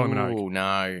 Kylie Minogue. Oh,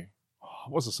 no. Oh,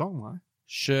 what's the song, though?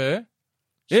 Sure.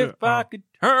 If I could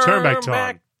turn back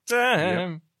time.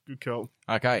 Yep. Good call.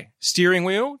 Okay. Steering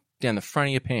wheel down the front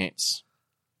of your pants.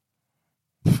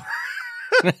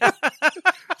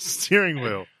 Steering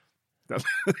wheel. The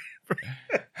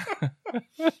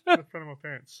front of my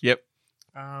pants. Yep.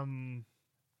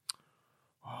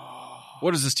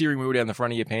 What does the steering wheel down the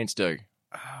front of your pants do?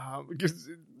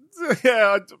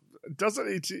 Doesn't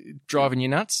it? Driving you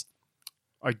nuts?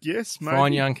 I guess, maybe.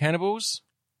 Fine Young Cannibals?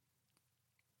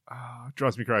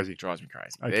 Drives me crazy. Drives me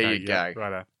crazy. Okay, there you go.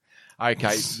 Righto.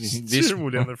 Okay. Steering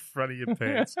wheel down the front of your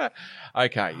pants.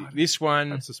 Okay. This one.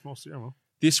 That's a small steering wheel.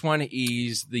 This one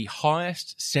is the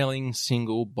highest selling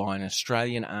single by an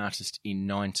Australian artist in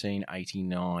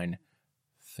 1989,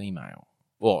 female.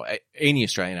 Or any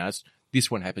Australian artist.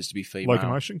 This one happens to be female.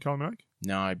 Locomotion, Kylie Minogue?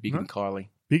 No, bigger than Kylie.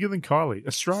 Bigger than Kylie.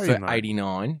 Australian, For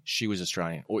 89, she was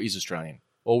Australian, or is Australian.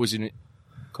 Or was in it,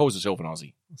 calls herself an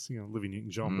Aussie. I was thinking Olivia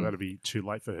Newton-John, but that'd be too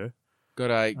late for her.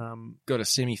 Got a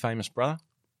semi-famous brother.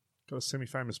 Got a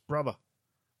semi-famous brother.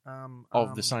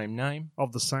 Of the same name.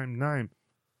 Of the same name.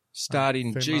 Starred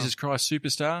in Jesus Christ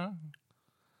Superstar.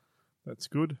 That's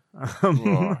good.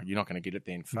 Oh, you're not going to get it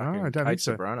then. No, Fucking I don't Kate think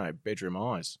so. Sobrano, Bedroom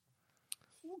Eyes.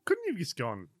 Couldn't you have just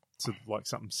gone to like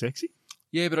something sexy?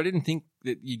 Yeah, but I didn't think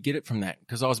that you'd get it from that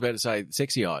because I was about to say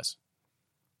Sexy Eyes.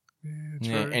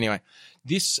 Yeah, true. Anyway,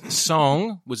 this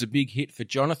song was a big hit for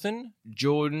Jonathan,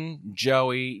 Jordan,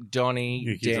 Joey, Donnie,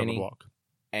 New Kids on the Danny, Block.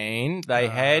 and they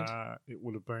had. It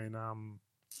would have been.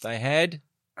 They had.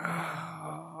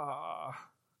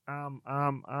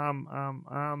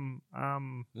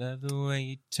 Love the way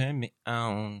you turn me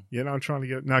on. Yeah, no, I'm trying to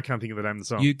get. No, I can't think of the name of the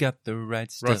song. You got the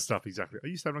right stuff. Right stuff, exactly. I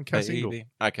used to have it on Cass Ingle.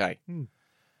 Okay.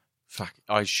 Fuck,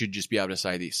 I should just be able to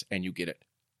say this and you'll get it.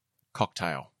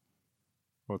 Cocktail.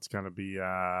 Well, it's going to be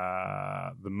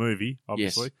the movie,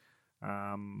 obviously. Yes.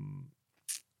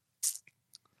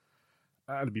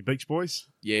 It'll be Beach Boys.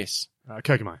 Yes.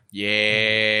 Kokomo.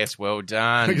 Yes, well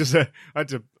done. Because I had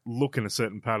to look in a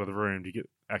certain part of the room to get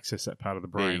access that part of the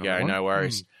brain. There you go, no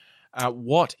worries.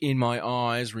 What in my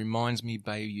eyes reminds me,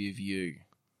 baby, of you?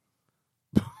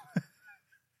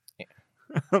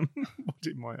 What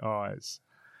in my eyes?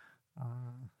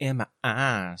 in my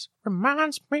eyes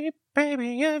reminds me,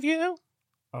 baby, of you.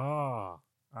 No,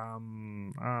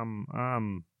 No,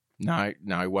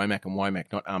 Womack and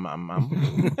Womack, not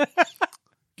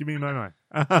Give me no.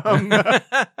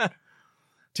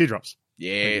 Teardrops.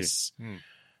 Yes. You.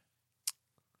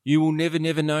 You will never,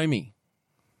 never know me.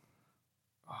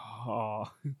 Oh.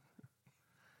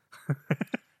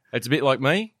 It's a bit like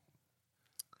me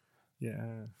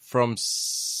Yeah. from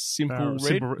Simple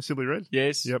Red. Simply Red?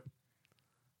 Yes. Yep.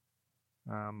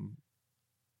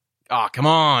 Oh, come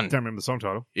on. Don't remember the song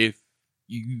title. If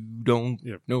you don't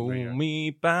know there you go. me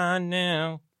by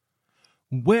now,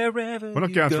 wherever We're not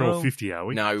you going go. through all 50, are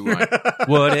we? No, we won't.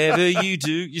 Whatever you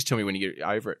do, just tell me when you get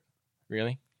over it.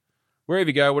 Really? Wherever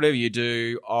you go, whatever you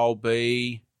do, I'll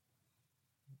be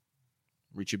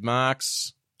Richard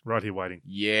Marx. Right here waiting.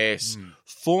 Yes.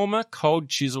 Former Cold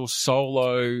Chisel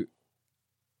solo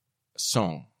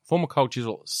song. Former Cold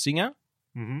Chisel singer.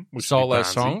 Mm-hmm. Solo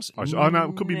songs. Oh, no,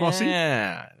 it could be Mossy.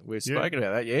 Yeah, we've spoken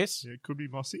about that, yes. Yeah, it could be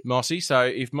Mossy. Mossy. So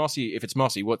if it's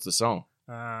Mossy, what's the song?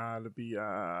 It'd be,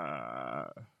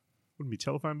 wouldn't be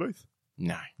Telephone Booth?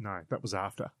 No. No, that was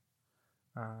after.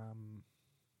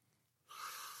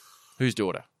 Whose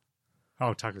daughter?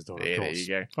 Oh, Tucker's Daughter, Yeah, of there course. you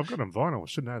go. I've got it on vinyl. I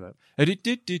should know that.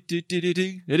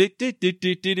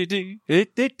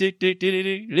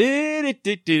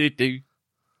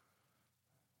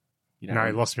 You know, No,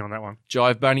 he lost me on that one.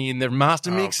 Jive Bunny in the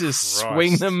master mixes. Christ.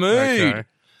 Swing the mood. Okay.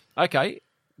 Okay.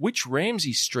 Which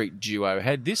Ramsey Street duo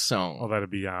had this song? Oh,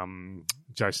 that'd be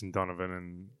Jason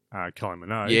Donovan and Kylie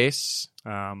Minogue. Yes.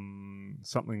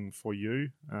 Something for you.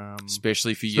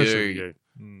 Especially for Especially you. for you.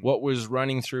 Mm. What was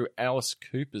running through Alice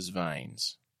Cooper's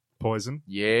veins? Poison.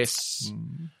 Yes.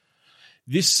 Mm.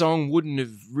 This song wouldn't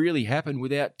have really happened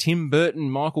without Tim Burton,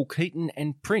 Michael Keaton,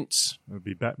 and Prince. It would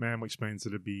be Batman, which means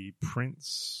it'd be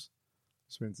Prince.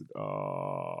 Which means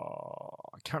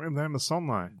I can't remember the name of the song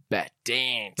though. Bat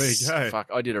Dance. There you go.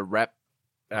 Fuck, I did a rap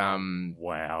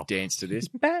Wow. dance to this.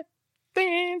 Bat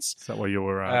Dance. Is that why you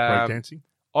were breakdancing?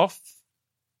 Off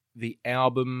the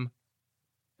album,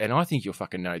 and I think you'll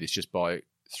fucking know this just by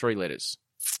 3 letters.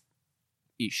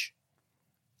 Ish.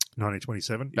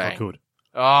 1927, Bang. if I could.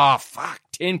 Oh, fuck.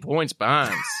 10 points,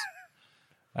 Barnes.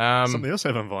 Something else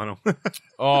I have on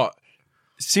vinyl.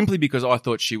 Simply because I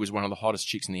thought she was one of the hottest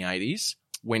chicks in the 80s.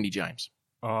 Wendy James.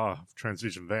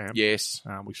 Transvision Vamp. Yes.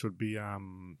 Which would be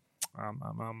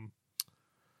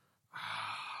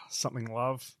something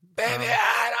love. Baby, there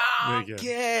I you don't go.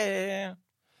 care.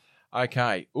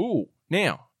 Okay. Ooh,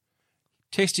 now,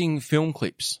 testing film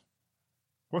clips.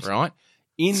 What? Right?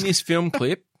 In this film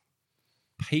clip,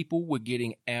 people were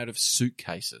getting out of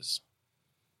suitcases.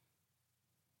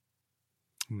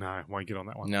 No, won't get on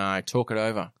that one. No, talk it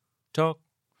over. Talk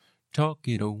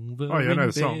it over. Oh, yeah, I know in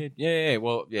the song. bed. Yeah,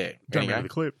 well, yeah. Don't Anyway. remember the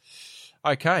clip.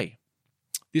 Okay.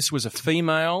 This was a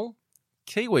female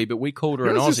Kiwi, but we called her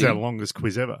an This is our Aussie. longest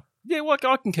quiz ever. Yeah, well,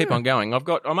 I can keep on going.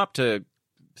 I'm up to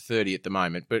 30 at the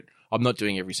moment, but I'm not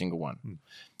doing every single one.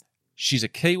 She's a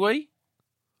Kiwi,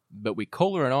 but we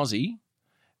call her an Aussie,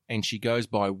 and she goes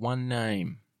by one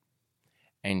name.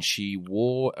 And she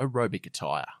wore aerobic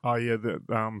attire. Oh yeah,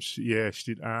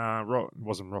 she did. Rock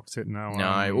wasn't Roxette. No,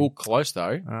 No, all close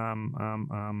though.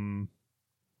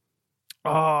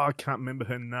 I can't remember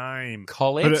her name.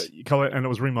 Colette? But Colette, and it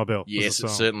was Ring My Bell. Yes, was it the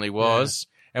song. certainly was.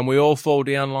 And we all fall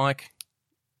down like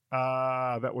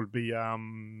That would be Yep.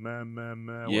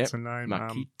 what's her name?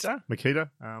 Makita, Makita.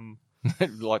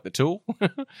 like the tool,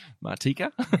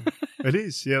 Martika. It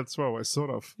is. Yeah, that's what it's sort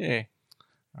of. Yeah,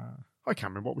 I can't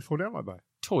remember what we fall down like though.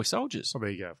 toy soldiers. Oh, there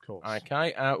you go. Of course.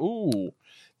 Okay.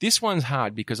 This one's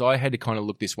hard because I had to kind of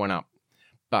look this one up.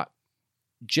 But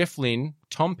Jeff Lynne,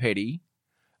 Tom Petty,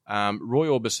 Roy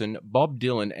Orbison, Bob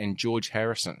Dylan, and George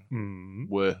Harrison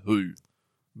were who?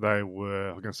 They were.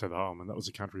 I'm going to say the Heartland. That was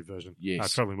a country version.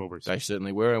 Yes. Traveling Wilburys. They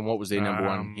certainly were. And what was their number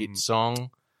one hit song?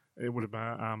 It would have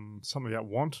been something about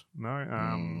Want. No.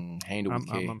 Handle with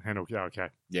Care. Handle. Yeah. Okay.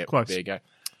 Yep, Close. there you go.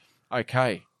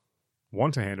 Okay.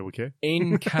 Want to handle with care.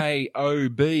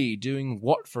 NKOB doing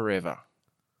what forever?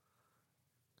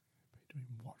 Doing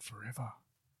what forever?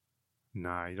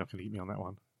 No, you're not going to get me on that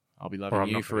one. I'll be Or loving I'm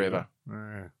you not gonna forever. get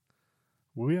it.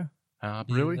 Will you?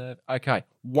 Really? Okay.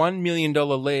 $1 million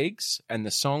legs, and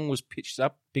the song was picked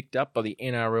up by the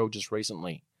NRL just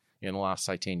recently in the last,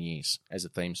 say, 10 years as a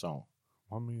theme song.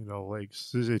 $1 million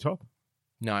legs. ZZ Top.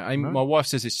 No, No? my wife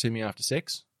says this to me after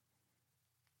sex.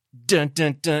 Dun,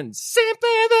 dun, dun. Simply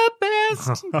the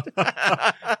best.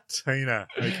 Tina.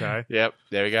 Okay. Yep.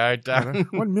 There we go. Done.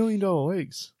 $1 million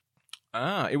legs.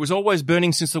 It was always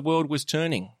burning since the world was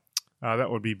turning.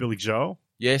 That would be Billy Joel.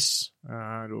 Yes.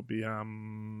 It'll be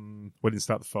We Didn't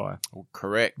Start the Fire. Oh,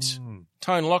 correct.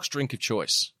 Tone Lock's drink of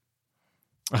choice.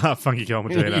 Funky Cold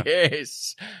Medina.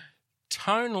 Yes.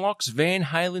 Tone Lock's Van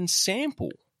Halen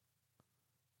sample.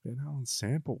 Van Halen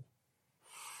sample.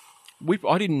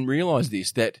 I didn't realise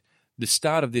this, that the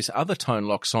start of this other Tone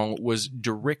Lock song was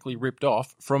directly ripped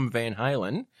off from Van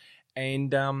Halen,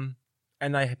 and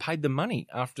they paid the money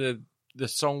after the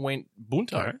song went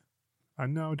bunto. Okay. I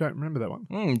don't remember that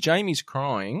one. Jamie's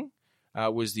Crying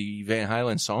was the Van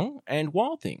Halen song, and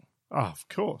Wild Thing. Oh, of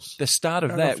course. The start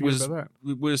of How that did I forget about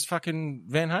that? was fucking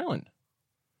Van Halen.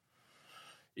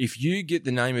 If you get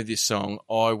the name of this song,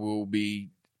 I will be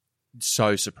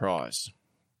so surprised.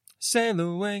 Sail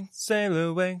away, sail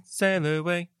away, sail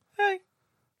away. Hey.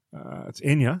 It's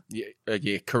Enya.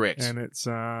 Yeah, correct. And it's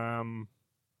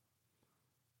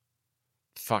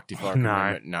Fucked if I can No.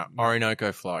 remember it. No,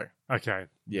 Orinoco Flow. okay.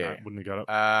 Yeah. No, wouldn't have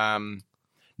got it.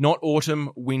 Not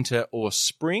autumn, winter, or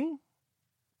spring.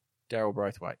 Daryl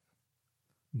Braithwaite.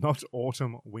 Not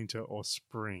autumn, winter, or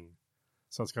spring.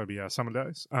 So it's got to be summer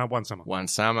days. One summer. One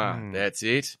summer. That's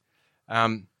it.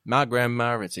 My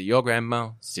grandma, it's your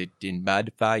grandma, sitting by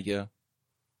the fire.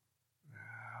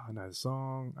 I know the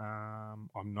song.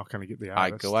 I'm not going to get the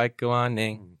artist. Aiko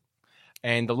ane.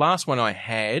 And the last one I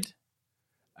had,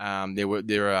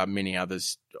 there are many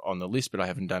others on the list, but I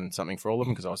haven't done something for all of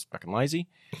them because I was fucking lazy.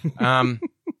 I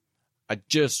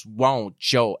just want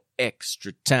your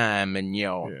extra time and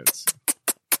your... Yeah,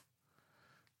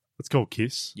 it's called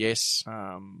Kiss. Yes.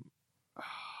 I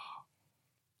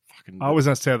Fucking... always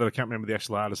say that I can't remember the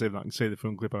actual artist, even though I can see the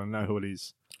film clip and I know who it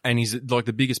is. And he's like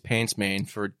the biggest pants man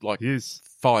for like He is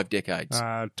 5 decades.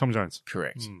 Tom Jones.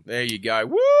 Correct. There you go.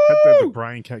 Woo! Had to have the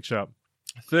brain catch up.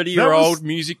 30-year-old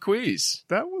music quiz.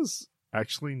 That was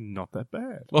actually not that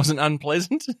bad. Wasn't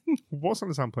unpleasant? It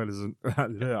wasn't as unpleasant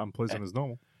as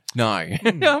normal. No.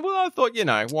 Well, I thought,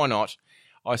 why not?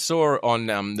 I saw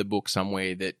on the book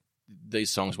somewhere that these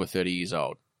songs were 30 years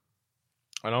old.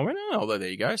 And I went, oh, well, there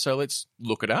you go. So let's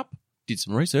look it up. Did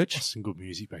some research. Some good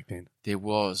music back then. There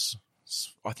was.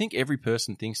 I think every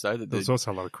person thinks, though, that There was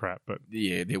also a lot of crap, but...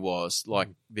 Yeah, there was. Like,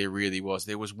 there really was.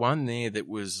 There was one there that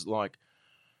was like,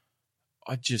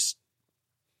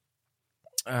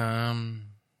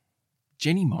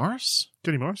 Jenny Morris?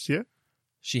 Jenny Morris, yeah.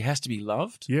 She Has to Be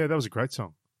Loved? Yeah, that was a great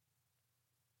song.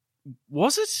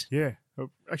 Was it? Yeah, it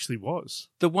actually was.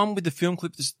 The one with the film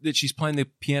clip that she's playing the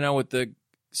piano at the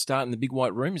start in the big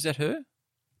white room, is that her?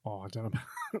 Oh, I don't know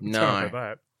about, No. don't know about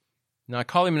that. No,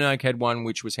 Kylie Minogue had one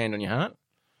which was Hand on Your Heart.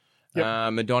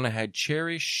 Yep. Madonna had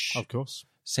Cherish. Of course.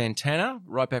 Santana,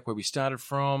 right back where we started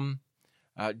from.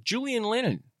 Julian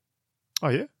Lennon, Oh,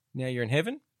 yeah? Now You're in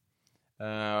Heaven.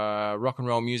 Rock and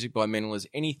Roll Music by Mental as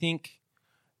Anything.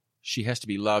 She Has to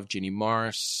Be Loved, Jenny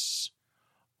Morris.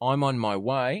 I'm on My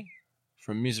Way,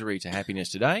 From Misery to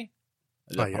Happiness Today.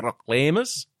 The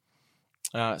Proclaimers.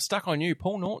 Stuck on You,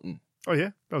 Paul Norton. Oh,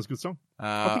 yeah? That was a good song.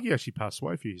 I think he actually passed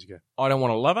away a few years ago. I Don't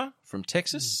Want a Lover from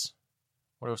Texas.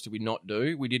 What else did we not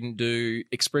do? We didn't do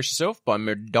Express Yourself by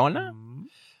Madonna.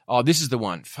 Oh, this is the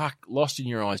one. Fuck, Lost in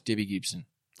Your Eyes, Debbie Gibson.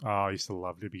 Oh, I used to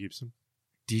love Debbie Gibson.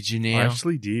 Did you now? I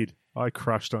actually did. I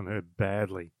crushed on her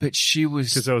badly. But she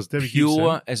was Because there was Debbie pure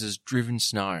Gibson. as is driven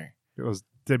snow. It was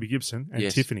Debbie Gibson and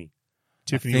Yes. Tiffany.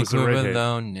 Tiffany I was think the we're redhead.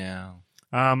 alone now.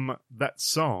 That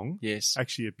song Yes.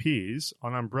 actually appears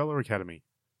on Umbrella Academy.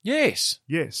 Yes.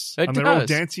 Yes. It and they're all does.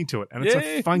 dancing to it. And it's Yeah.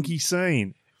 a funky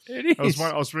scene. It is.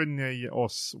 I was reading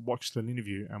watched an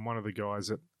interview, and one of the guys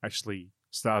that actually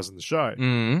stars in the show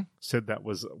said that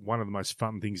was one of the most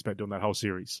fun things about doing that whole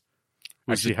series.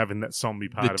 Was Actually it having that song be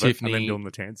part the of Tiffany- it, and then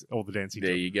doing all the dancing.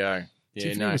 There to it. you go. Yeah,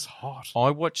 Tiffany no. was hot.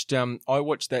 I watched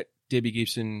that Debbie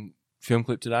Gibson film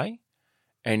clip today,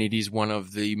 and it is one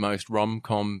of the most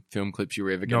rom-com film clips you're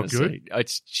ever going Not to good? see.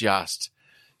 It's just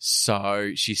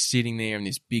so she's sitting there in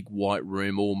this big white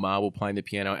room, all marble, playing the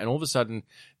piano, and all of a sudden,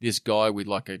 this guy with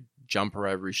like a jumper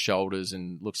over his shoulders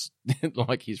and looks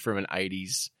like he's from an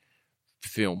 80s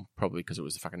film, probably because it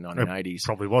was the fucking 1980s.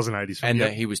 Probably was an 80s film. And yeah.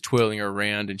 he was twirling her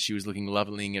around, and she was looking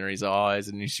lovely in his eyes,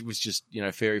 and she was just,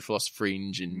 fairy floss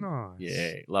fringe, and Nice.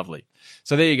 yeah, lovely.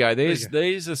 So there you go. you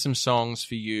These are some songs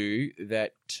for you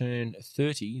that turn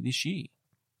 30 this year,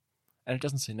 and it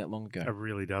doesn't seem that long ago. It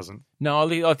really doesn't. No,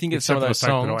 I think it's some of those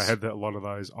Except for the fact songs. that I had a lot of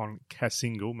those on Cass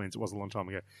single means it was a long time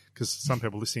ago. Because some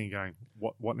people listening are going,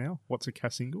 what now? What's a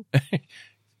Cass single?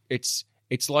 It's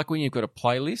like when you've got a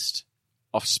playlist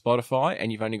off Spotify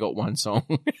and you've only got one song.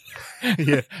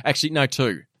 Yeah. Actually, no,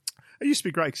 two. It used to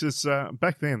be great because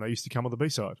back then they used to come with the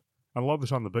B-side. And a lot of the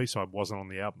time the B-side wasn't on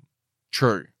the album.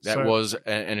 True. That So- was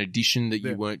an addition that you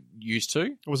Yeah. weren't used to.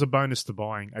 It was a bonus to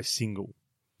buying a single.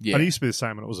 Yeah. And it used to be the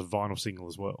same when it was a vinyl single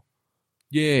as well.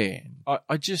 Yeah. I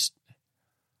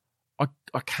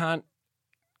can't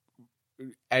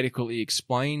adequately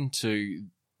explain to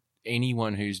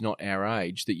anyone who's not our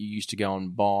age that you used to go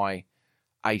and buy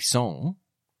a song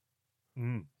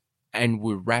and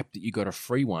were wrapped that you got a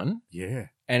free one. Yeah.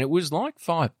 And it was like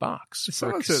 $5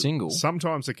 for a single.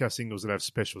 Sometimes the singles that have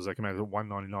specials, they come out at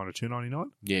 $1.99 or $2.99.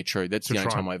 Yeah, true. That's to the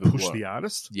only try time I and ever push bought the it.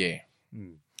 artist. Yeah.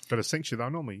 But essentially, they're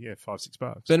normally, $5-6.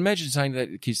 But imagine saying that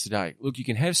to kids today. Look, you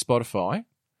can have Spotify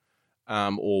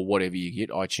or whatever you get,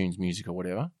 iTunes Music or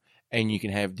whatever, and you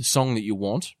can have the song that you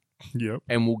want, Yep.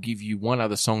 and we'll give you one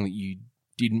other song that you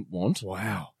didn't want.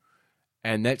 Wow.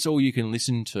 And that's all you can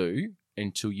listen to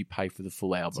until you pay for the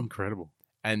full That's album. incredible.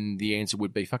 And the answer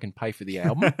would be fucking pay for the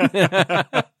album.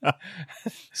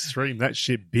 Stream that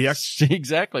shit, bitch.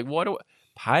 Exactly. Why do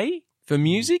I pay for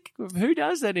music? Who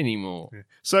does that anymore? Yeah.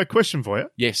 So, question for you.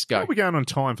 Yes, How go. are we going on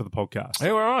time for the podcast? Hey,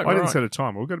 all right. I didn't set a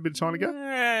timer. We've got a bit of time to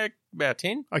go? About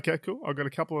 10. Okay, cool. I've got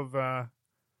a couple of...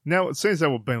 Now, it seems that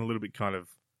we've been a little bit kind of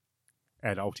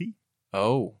adulty,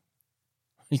 Oh.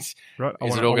 right?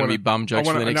 Is it all going to be bum jokes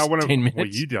for the next 10 minutes? Well,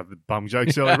 you did the bum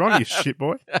jokes earlier on, you shit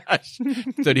boy.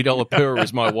 $30 pooer,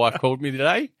 as my wife called me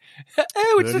today.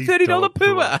 Oh, it's a $30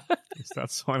 pooer.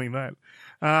 Start signing that.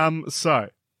 So,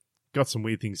 got some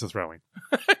weird things to throw in.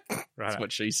 Right. That's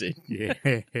what she said. Yeah.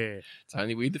 It's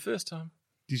only weird the first time.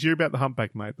 Did you hear about the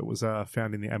humpback, mate, that was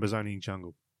found in the Amazonian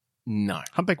jungle? No.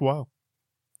 Humpback whale.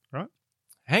 Right?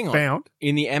 Hang on. Found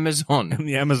In the Amazon. in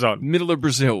the Amazon. Middle of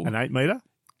Brazil. An 8-metre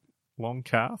long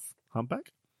calf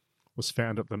humpback was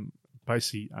found at the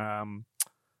basically.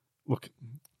 Look,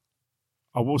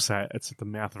 I will say it's at the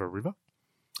mouth of a river.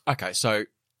 Okay, so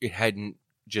it hadn't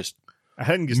just It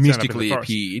hadn't just turned up in the mystically forest.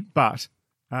 appeared. But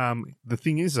the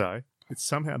thing is, though, it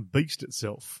somehow beached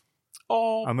itself,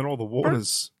 Oh. and then all the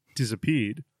waters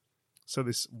disappeared. So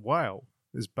this whale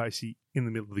is basically in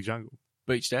the middle of the jungle,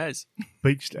 Beached as.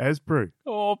 beached as brew.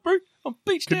 Oh, bro. I'm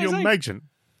beached Could as. you eh? imagine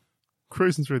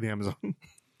cruising through the Amazon, Do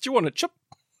you want a chip?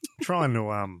 trying to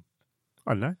I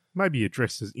don't know, maybe you're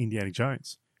dressed as Indiana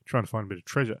Jones, trying to find a bit of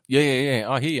treasure, Yeah.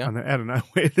 I hear you. and then out of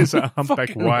nowhere there's a humpback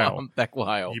Fucking whale. Humpback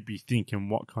whale. You'd be thinking,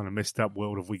 what kind of messed up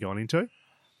world have we gone into?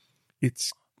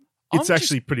 It's I'm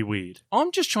actually pretty weird.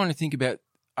 I'm just trying to think about.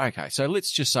 Okay, so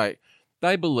let's just say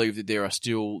they believe that there are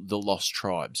still the lost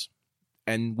tribes,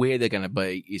 and where they're going to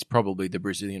be is probably the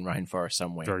Brazilian rainforest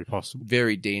somewhere. Very possible.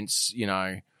 Very dense,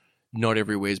 not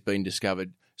everywhere's been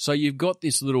discovered. So you've got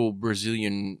this little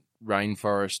Brazilian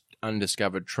rainforest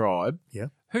undiscovered tribe, Yeah.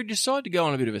 who decide to go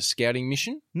on a bit of a scouting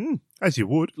mission, As you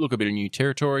would. look a bit of new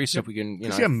territory, see if we can,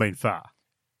 Because you haven't been far.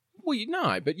 Well, you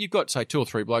know, but you've got, say, 2 or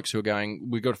 3 blokes who are going,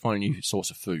 we've got to find a new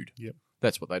source of food. Yep.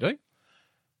 That's what they do.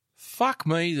 Fuck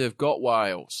me, they've got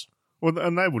whales. Well,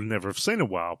 and they would never have seen a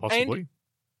whale, possibly.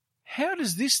 How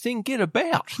does this thing get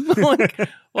about? like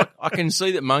I can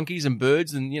see that monkeys and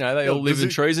birds and, they all live in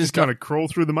trees and It's stuff. kind of crawl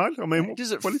through the mud. I mean,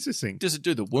 Does it what is this thing? Does it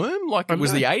do the worm like I it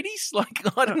was know. the 80s?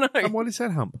 Like, I don't know. And what is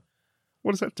that hump?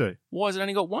 What does that do? Why has it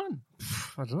only got one?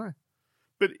 I don't know.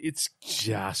 But it's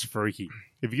just freaky.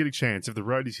 If you get a chance, if the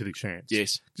roadies get a chance,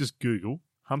 Yes. just Google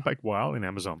humpback whale in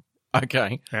Amazon.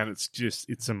 Okay. And it's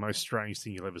the most strange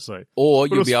thing you'll ever see. Or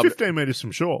But you'll it's be able 15 metres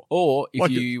from shore. or if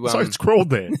Like you so it's crawled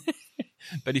there.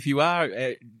 but if you are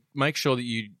make sure that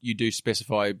you do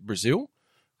specify Brazil,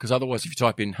 because otherwise if you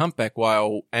type in humpback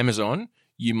whale Amazon,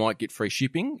 you might get free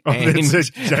shipping. Oh, that's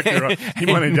exactly right. You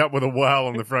might end up with a whale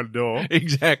on the front door.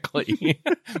 Exactly.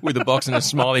 With a box and a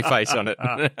smiley face on it.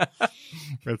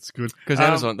 That's good. Because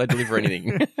Amazon, they deliver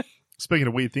anything. Speaking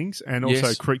of weird things and also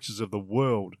Yes. creatures of the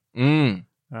world, Mm.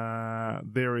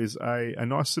 there is a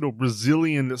nice little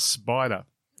Brazilian spider.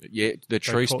 Yeah, the They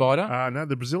tree call- spider. No,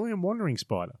 the Brazilian wandering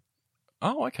spider.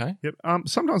 Oh, okay. Yep.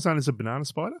 Sometimes known as a banana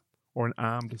spider or an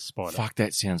armed spider. Fuck,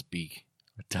 that sounds big.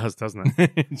 It does, doesn't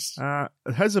it?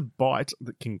 It has a bite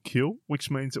that can kill,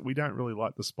 which means that we don't really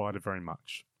like the spider very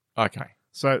much. Okay.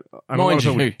 So, and a lot of Mind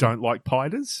people you. don't like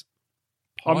piders.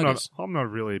 Piders? I'm not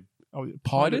really. Oh,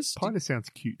 Piders? Pider sounds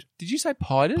cute. Did you say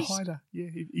piders? Pider. Yeah.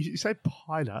 If you say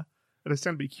pider, they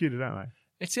sound a bit cuter, don't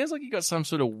they? It sounds like you got some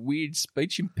sort of weird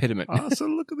speech impediment. Oh, so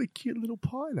look at the cute little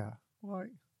pider. Like,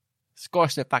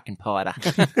 Squash that fucking pider.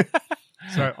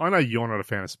 so I know you're not a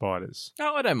fan of spiders.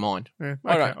 No, I don't mind. Yeah,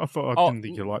 All okay. right. I thought Oh. didn't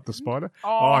think you liked the spider.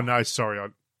 Oh. Oh no, sorry,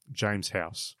 James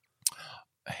House.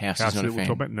 House House is not that a we're fan.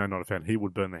 talking about? No, not a fan. He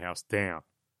would burn the house down.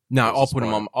 No, There's a I'll put him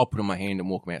spider. on. I'll put him on my hand and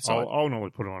walk him outside. I'll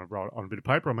normally put it on a bit of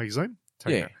paper on a magazine.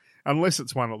 Take it Yeah. out. Unless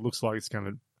it's one that looks like it's going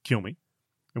to kill me.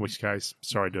 In which case,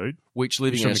 sorry, dude. Which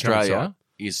living in shouldn't come Australia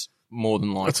is more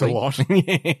than likely. That's a lot.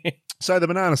 Yeah. So the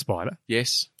banana spider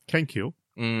Yes. can kill.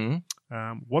 Mm.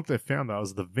 What they've found, though,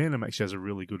 is the venom actually has a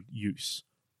really good use.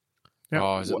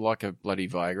 Now, Is it like a bloody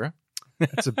Viagra?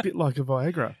 It's a bit like a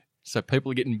Viagra. So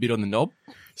people are getting bit on the knob?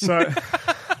 So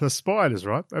the spiders,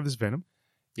 right, they have this venom.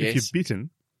 Yes. If you're bitten,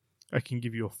 it can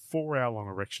give you a 4-hour-long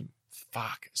erection.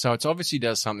 Fuck. So it obviously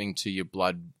does something to your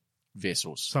blood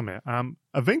vessels. Somehow.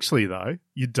 Eventually, though,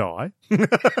 you die.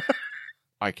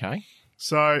 Okay.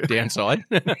 So Downside.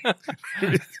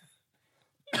 I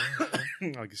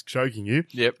guess choking you.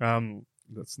 Yep.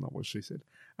 That's not what she said.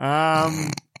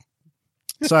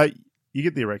 So you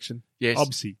get the erection. Yes.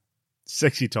 Obviously,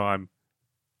 sexy time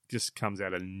just comes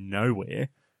out of nowhere.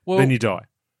 Well, Then you die.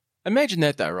 imagine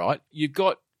that though, right? You've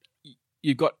got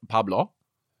Pablo,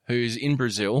 who's in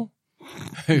Brazil,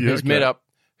 who's met up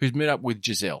with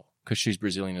Giselle because she's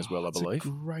Brazilian as well, I It's believe. a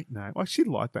great name. I actually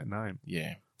like that name.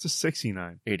 Yeah, It's a sexy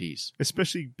name, it is.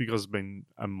 especially because it's been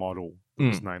a model that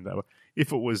was named that way.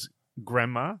 If it was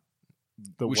grandma,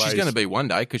 She's going to be one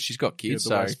day because she's got kids.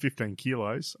 So weighs 15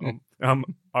 kilos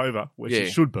over where Yeah.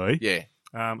 she should be, yeah,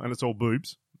 and it's all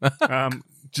boobs.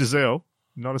 Giselle,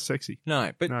 not as sexy.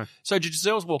 no. But No. so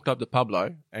Giselle's walked up to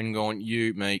Pablo and gone,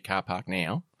 "You, me, car park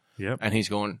now." Yep. And he's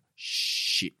gone,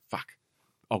 "Shit, fuck,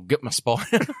 I'll get my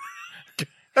spider."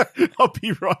 I'll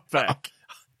be right back.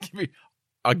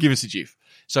 I'll give us a jiff.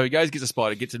 So he goes, gets a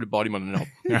spider, gets it to bite him on the knob.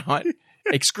 Right?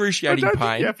 I Excruciating don't think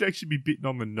pain. you have to actually be bitten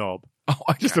on the knob. Oh,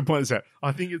 okay. Just to point this out,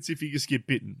 I think it's if you just get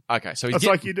bitten. Okay, so It's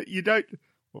like you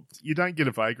don't get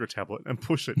a Viagra tablet and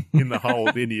push it in the hole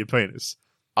at the end of your penis.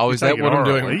 oh, you is that take it what I'm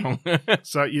orally. doing wrong?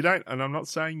 So you don't, and I'm not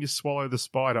saying you swallow the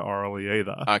spider orally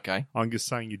either. Okay. I'm just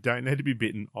saying you don't need to be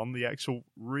bitten on the actual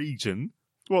region.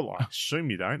 Well, I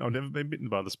assume you don't. I've never been bitten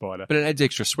by the spider. But it adds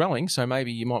extra swelling, so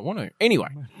maybe you might want to. Anyway,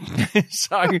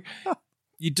 so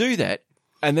you do that,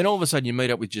 and then all of a sudden you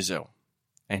meet up with Giselle,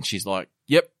 and she's like,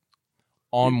 "Yep,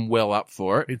 I'm well up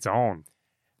for it." It's on.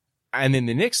 And then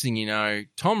the next thing you know,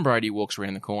 Tom Brady walks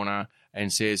around the corner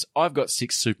and says, "I've got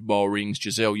 6 Super Bowl rings.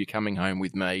 Giselle, you're coming home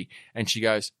with me." And she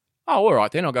goes, "Oh, all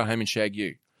right, then I'll go home and shag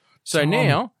you." So Tom.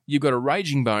 now you've got a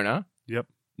raging boner, Yep.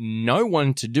 no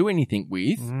one to do anything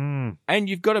with, Mm, and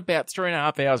you've got about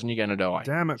 3.5 hours and you're going to die.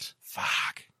 damn it.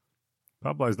 Fuck.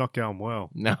 Pablo's not going well.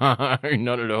 No,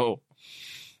 not at all.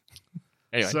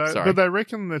 Anyway, sorry. But they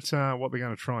reckon that what they're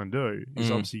going to try and do is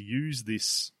Mm. obviously use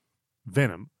this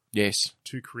venom Yes,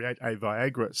 to create a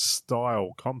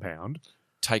Viagra-style compound.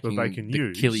 taking they can the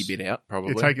use. killy bit out,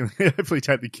 probably. Hopefully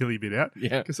take the killy bit out,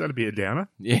 Yeah, because that'd be a downer.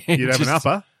 yeah. You'd have an just-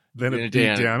 upper, then a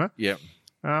big downer. Yeah.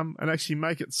 And actually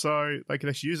make it so they could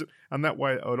actually use it. And that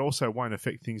way it also won't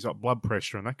affect things like blood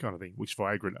pressure and that kind of thing, which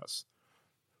Viagra does.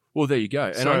 Well, there you go.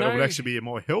 And So I know it would actually be a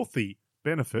more healthy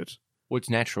benefit it's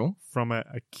natural, from a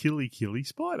killy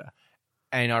spider.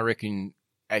 and I reckon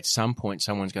at some point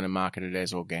someone's going to market it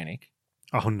as organic,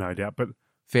 Oh, no doubt. But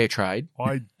fair trade.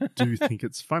 I do think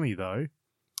it's funny, though,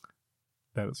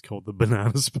 that it's called the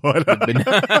banana spider.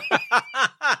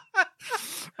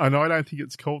 And I don't think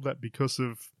it's called that because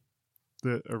of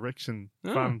the erection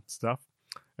Oh. fun stuff.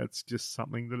 It's just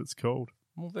something that it's called.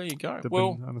 Well, there you go. The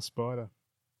Well, banana spider.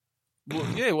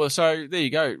 yeah. Well, so there you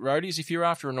go, roadies. If you're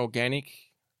after an organic,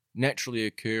 naturally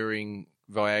occurring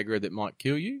Viagra that might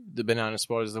kill you, the banana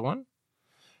spider is the one.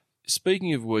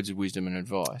 Speaking of words of wisdom and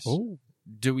advice, Oh,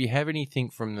 do we have anything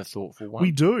from the thoughtful one?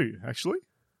 we do, actually.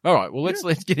 All right. Well, let's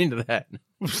get into that.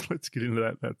 Let's get into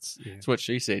that. That's That's what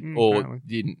she said, Mm, or apparently.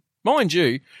 didn't. Mind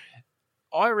you,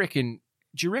 I reckon.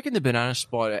 Do you reckon the banana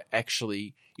spider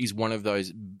actually is one of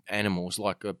those animals,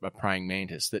 like a praying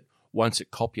mantis, that once it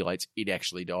copulates, it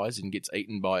actually dies and gets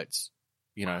eaten by its,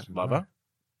 don't know. lover?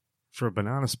 for a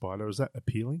banana spider. Is that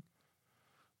appealing?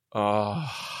 Oh,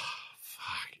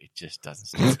 fuck! It just doesn't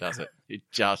stop, does it? It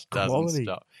just doesn't Quality.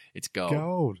 stop. It's gold.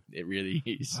 Gold. It really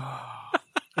is.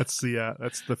 That's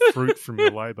the fruit from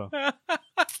your labour.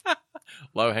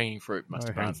 Low hanging fruit,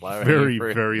 Mr. Barnes. Very,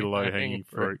 very low hanging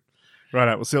fruit.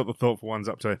 Right, we'll see what the thoughtful one's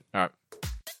up to. All right.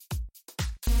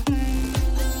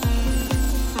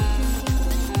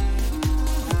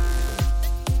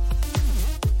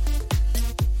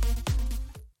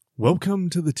 Welcome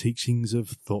to the teachings of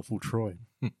Thoughtful Troy.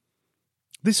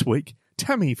 This week,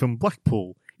 Tammy from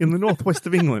Blackpool in the northwest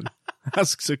of England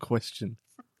asks a question.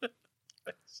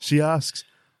 She asks,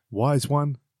 "Wise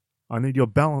one, I need your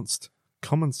balanced,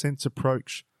 common sense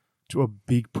approach to a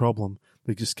big problem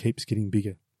that just keeps getting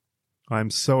bigger. I am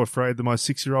so afraid that my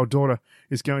 6-year-old daughter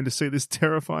is going to see this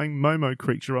terrifying Momo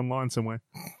creature online somewhere,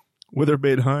 whether it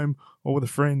be at home or with a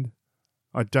friend.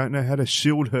 I don't know how to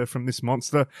shield her from this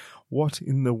monster. What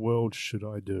in the world should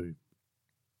I do?"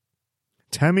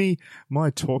 Tammy, my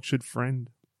tortured friend,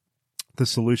 the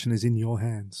solution is in your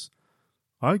hands.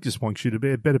 I just want you to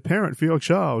be a better parent for your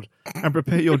child and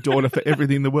prepare your daughter for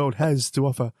everything the world has to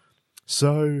offer.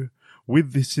 So,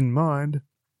 with this in mind,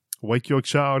 wake your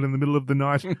child in the middle of the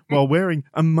night while wearing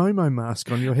a Momo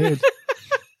mask on your head.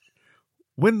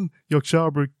 When your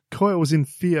child recoils in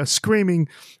fear, screaming,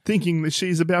 thinking that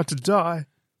she's about to die,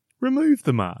 remove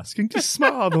the mask and just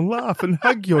smile and laugh and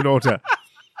hug your daughter.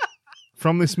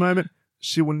 From this moment,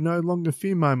 she will no longer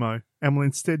fear Momo and will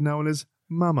instead know it as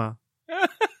Mama.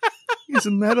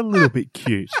 Isn't that a little bit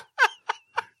cute?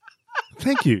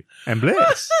 Thank you, and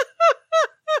bless.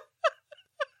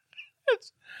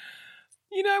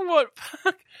 You know what?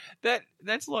 Fuck.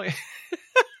 That's like...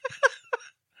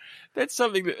 That's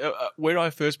something that when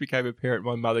I first became a parent,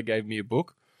 my mother gave me a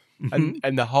book,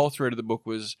 and the whole thread of the book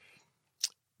was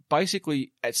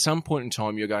basically at some point in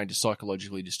time you're going to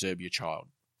psychologically disturb your child.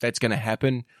 That's going to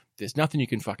happen. There's nothing you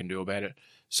can fucking do about it.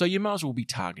 So you might as well be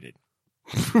targeted.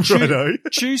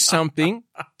 Choose something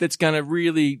that's going to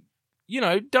really,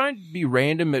 don't be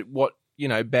random at what,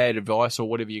 bad advice or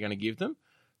whatever you're going to give them.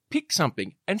 Pick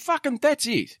something and fucking that's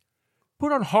it.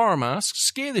 Put on horror masks,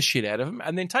 scare the shit out of them,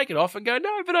 and then take it off and go,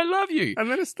 no, but I love you. And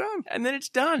then it's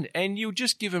done. And you'll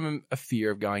just give them a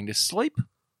fear of going to sleep.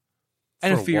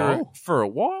 For a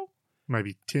while.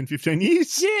 Maybe 10, 15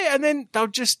 years. Yeah, and then they'll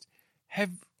just have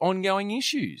ongoing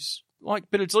issues.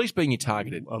 But it's at least being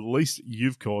targeted. At least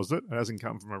you've caused it. It hasn't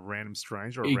come from a random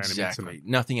stranger or a random incident.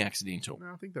 Nothing accidental.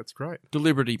 No, I think that's great.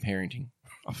 Deliberate parenting.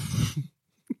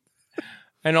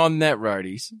 And on that,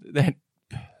 roadies, that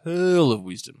pearl of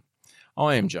wisdom,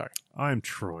 I am Joe. I am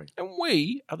Troy. And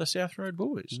we are the South Road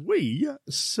Boys. We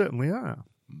certainly are.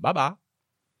 Bye-bye.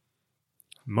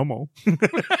 Momo.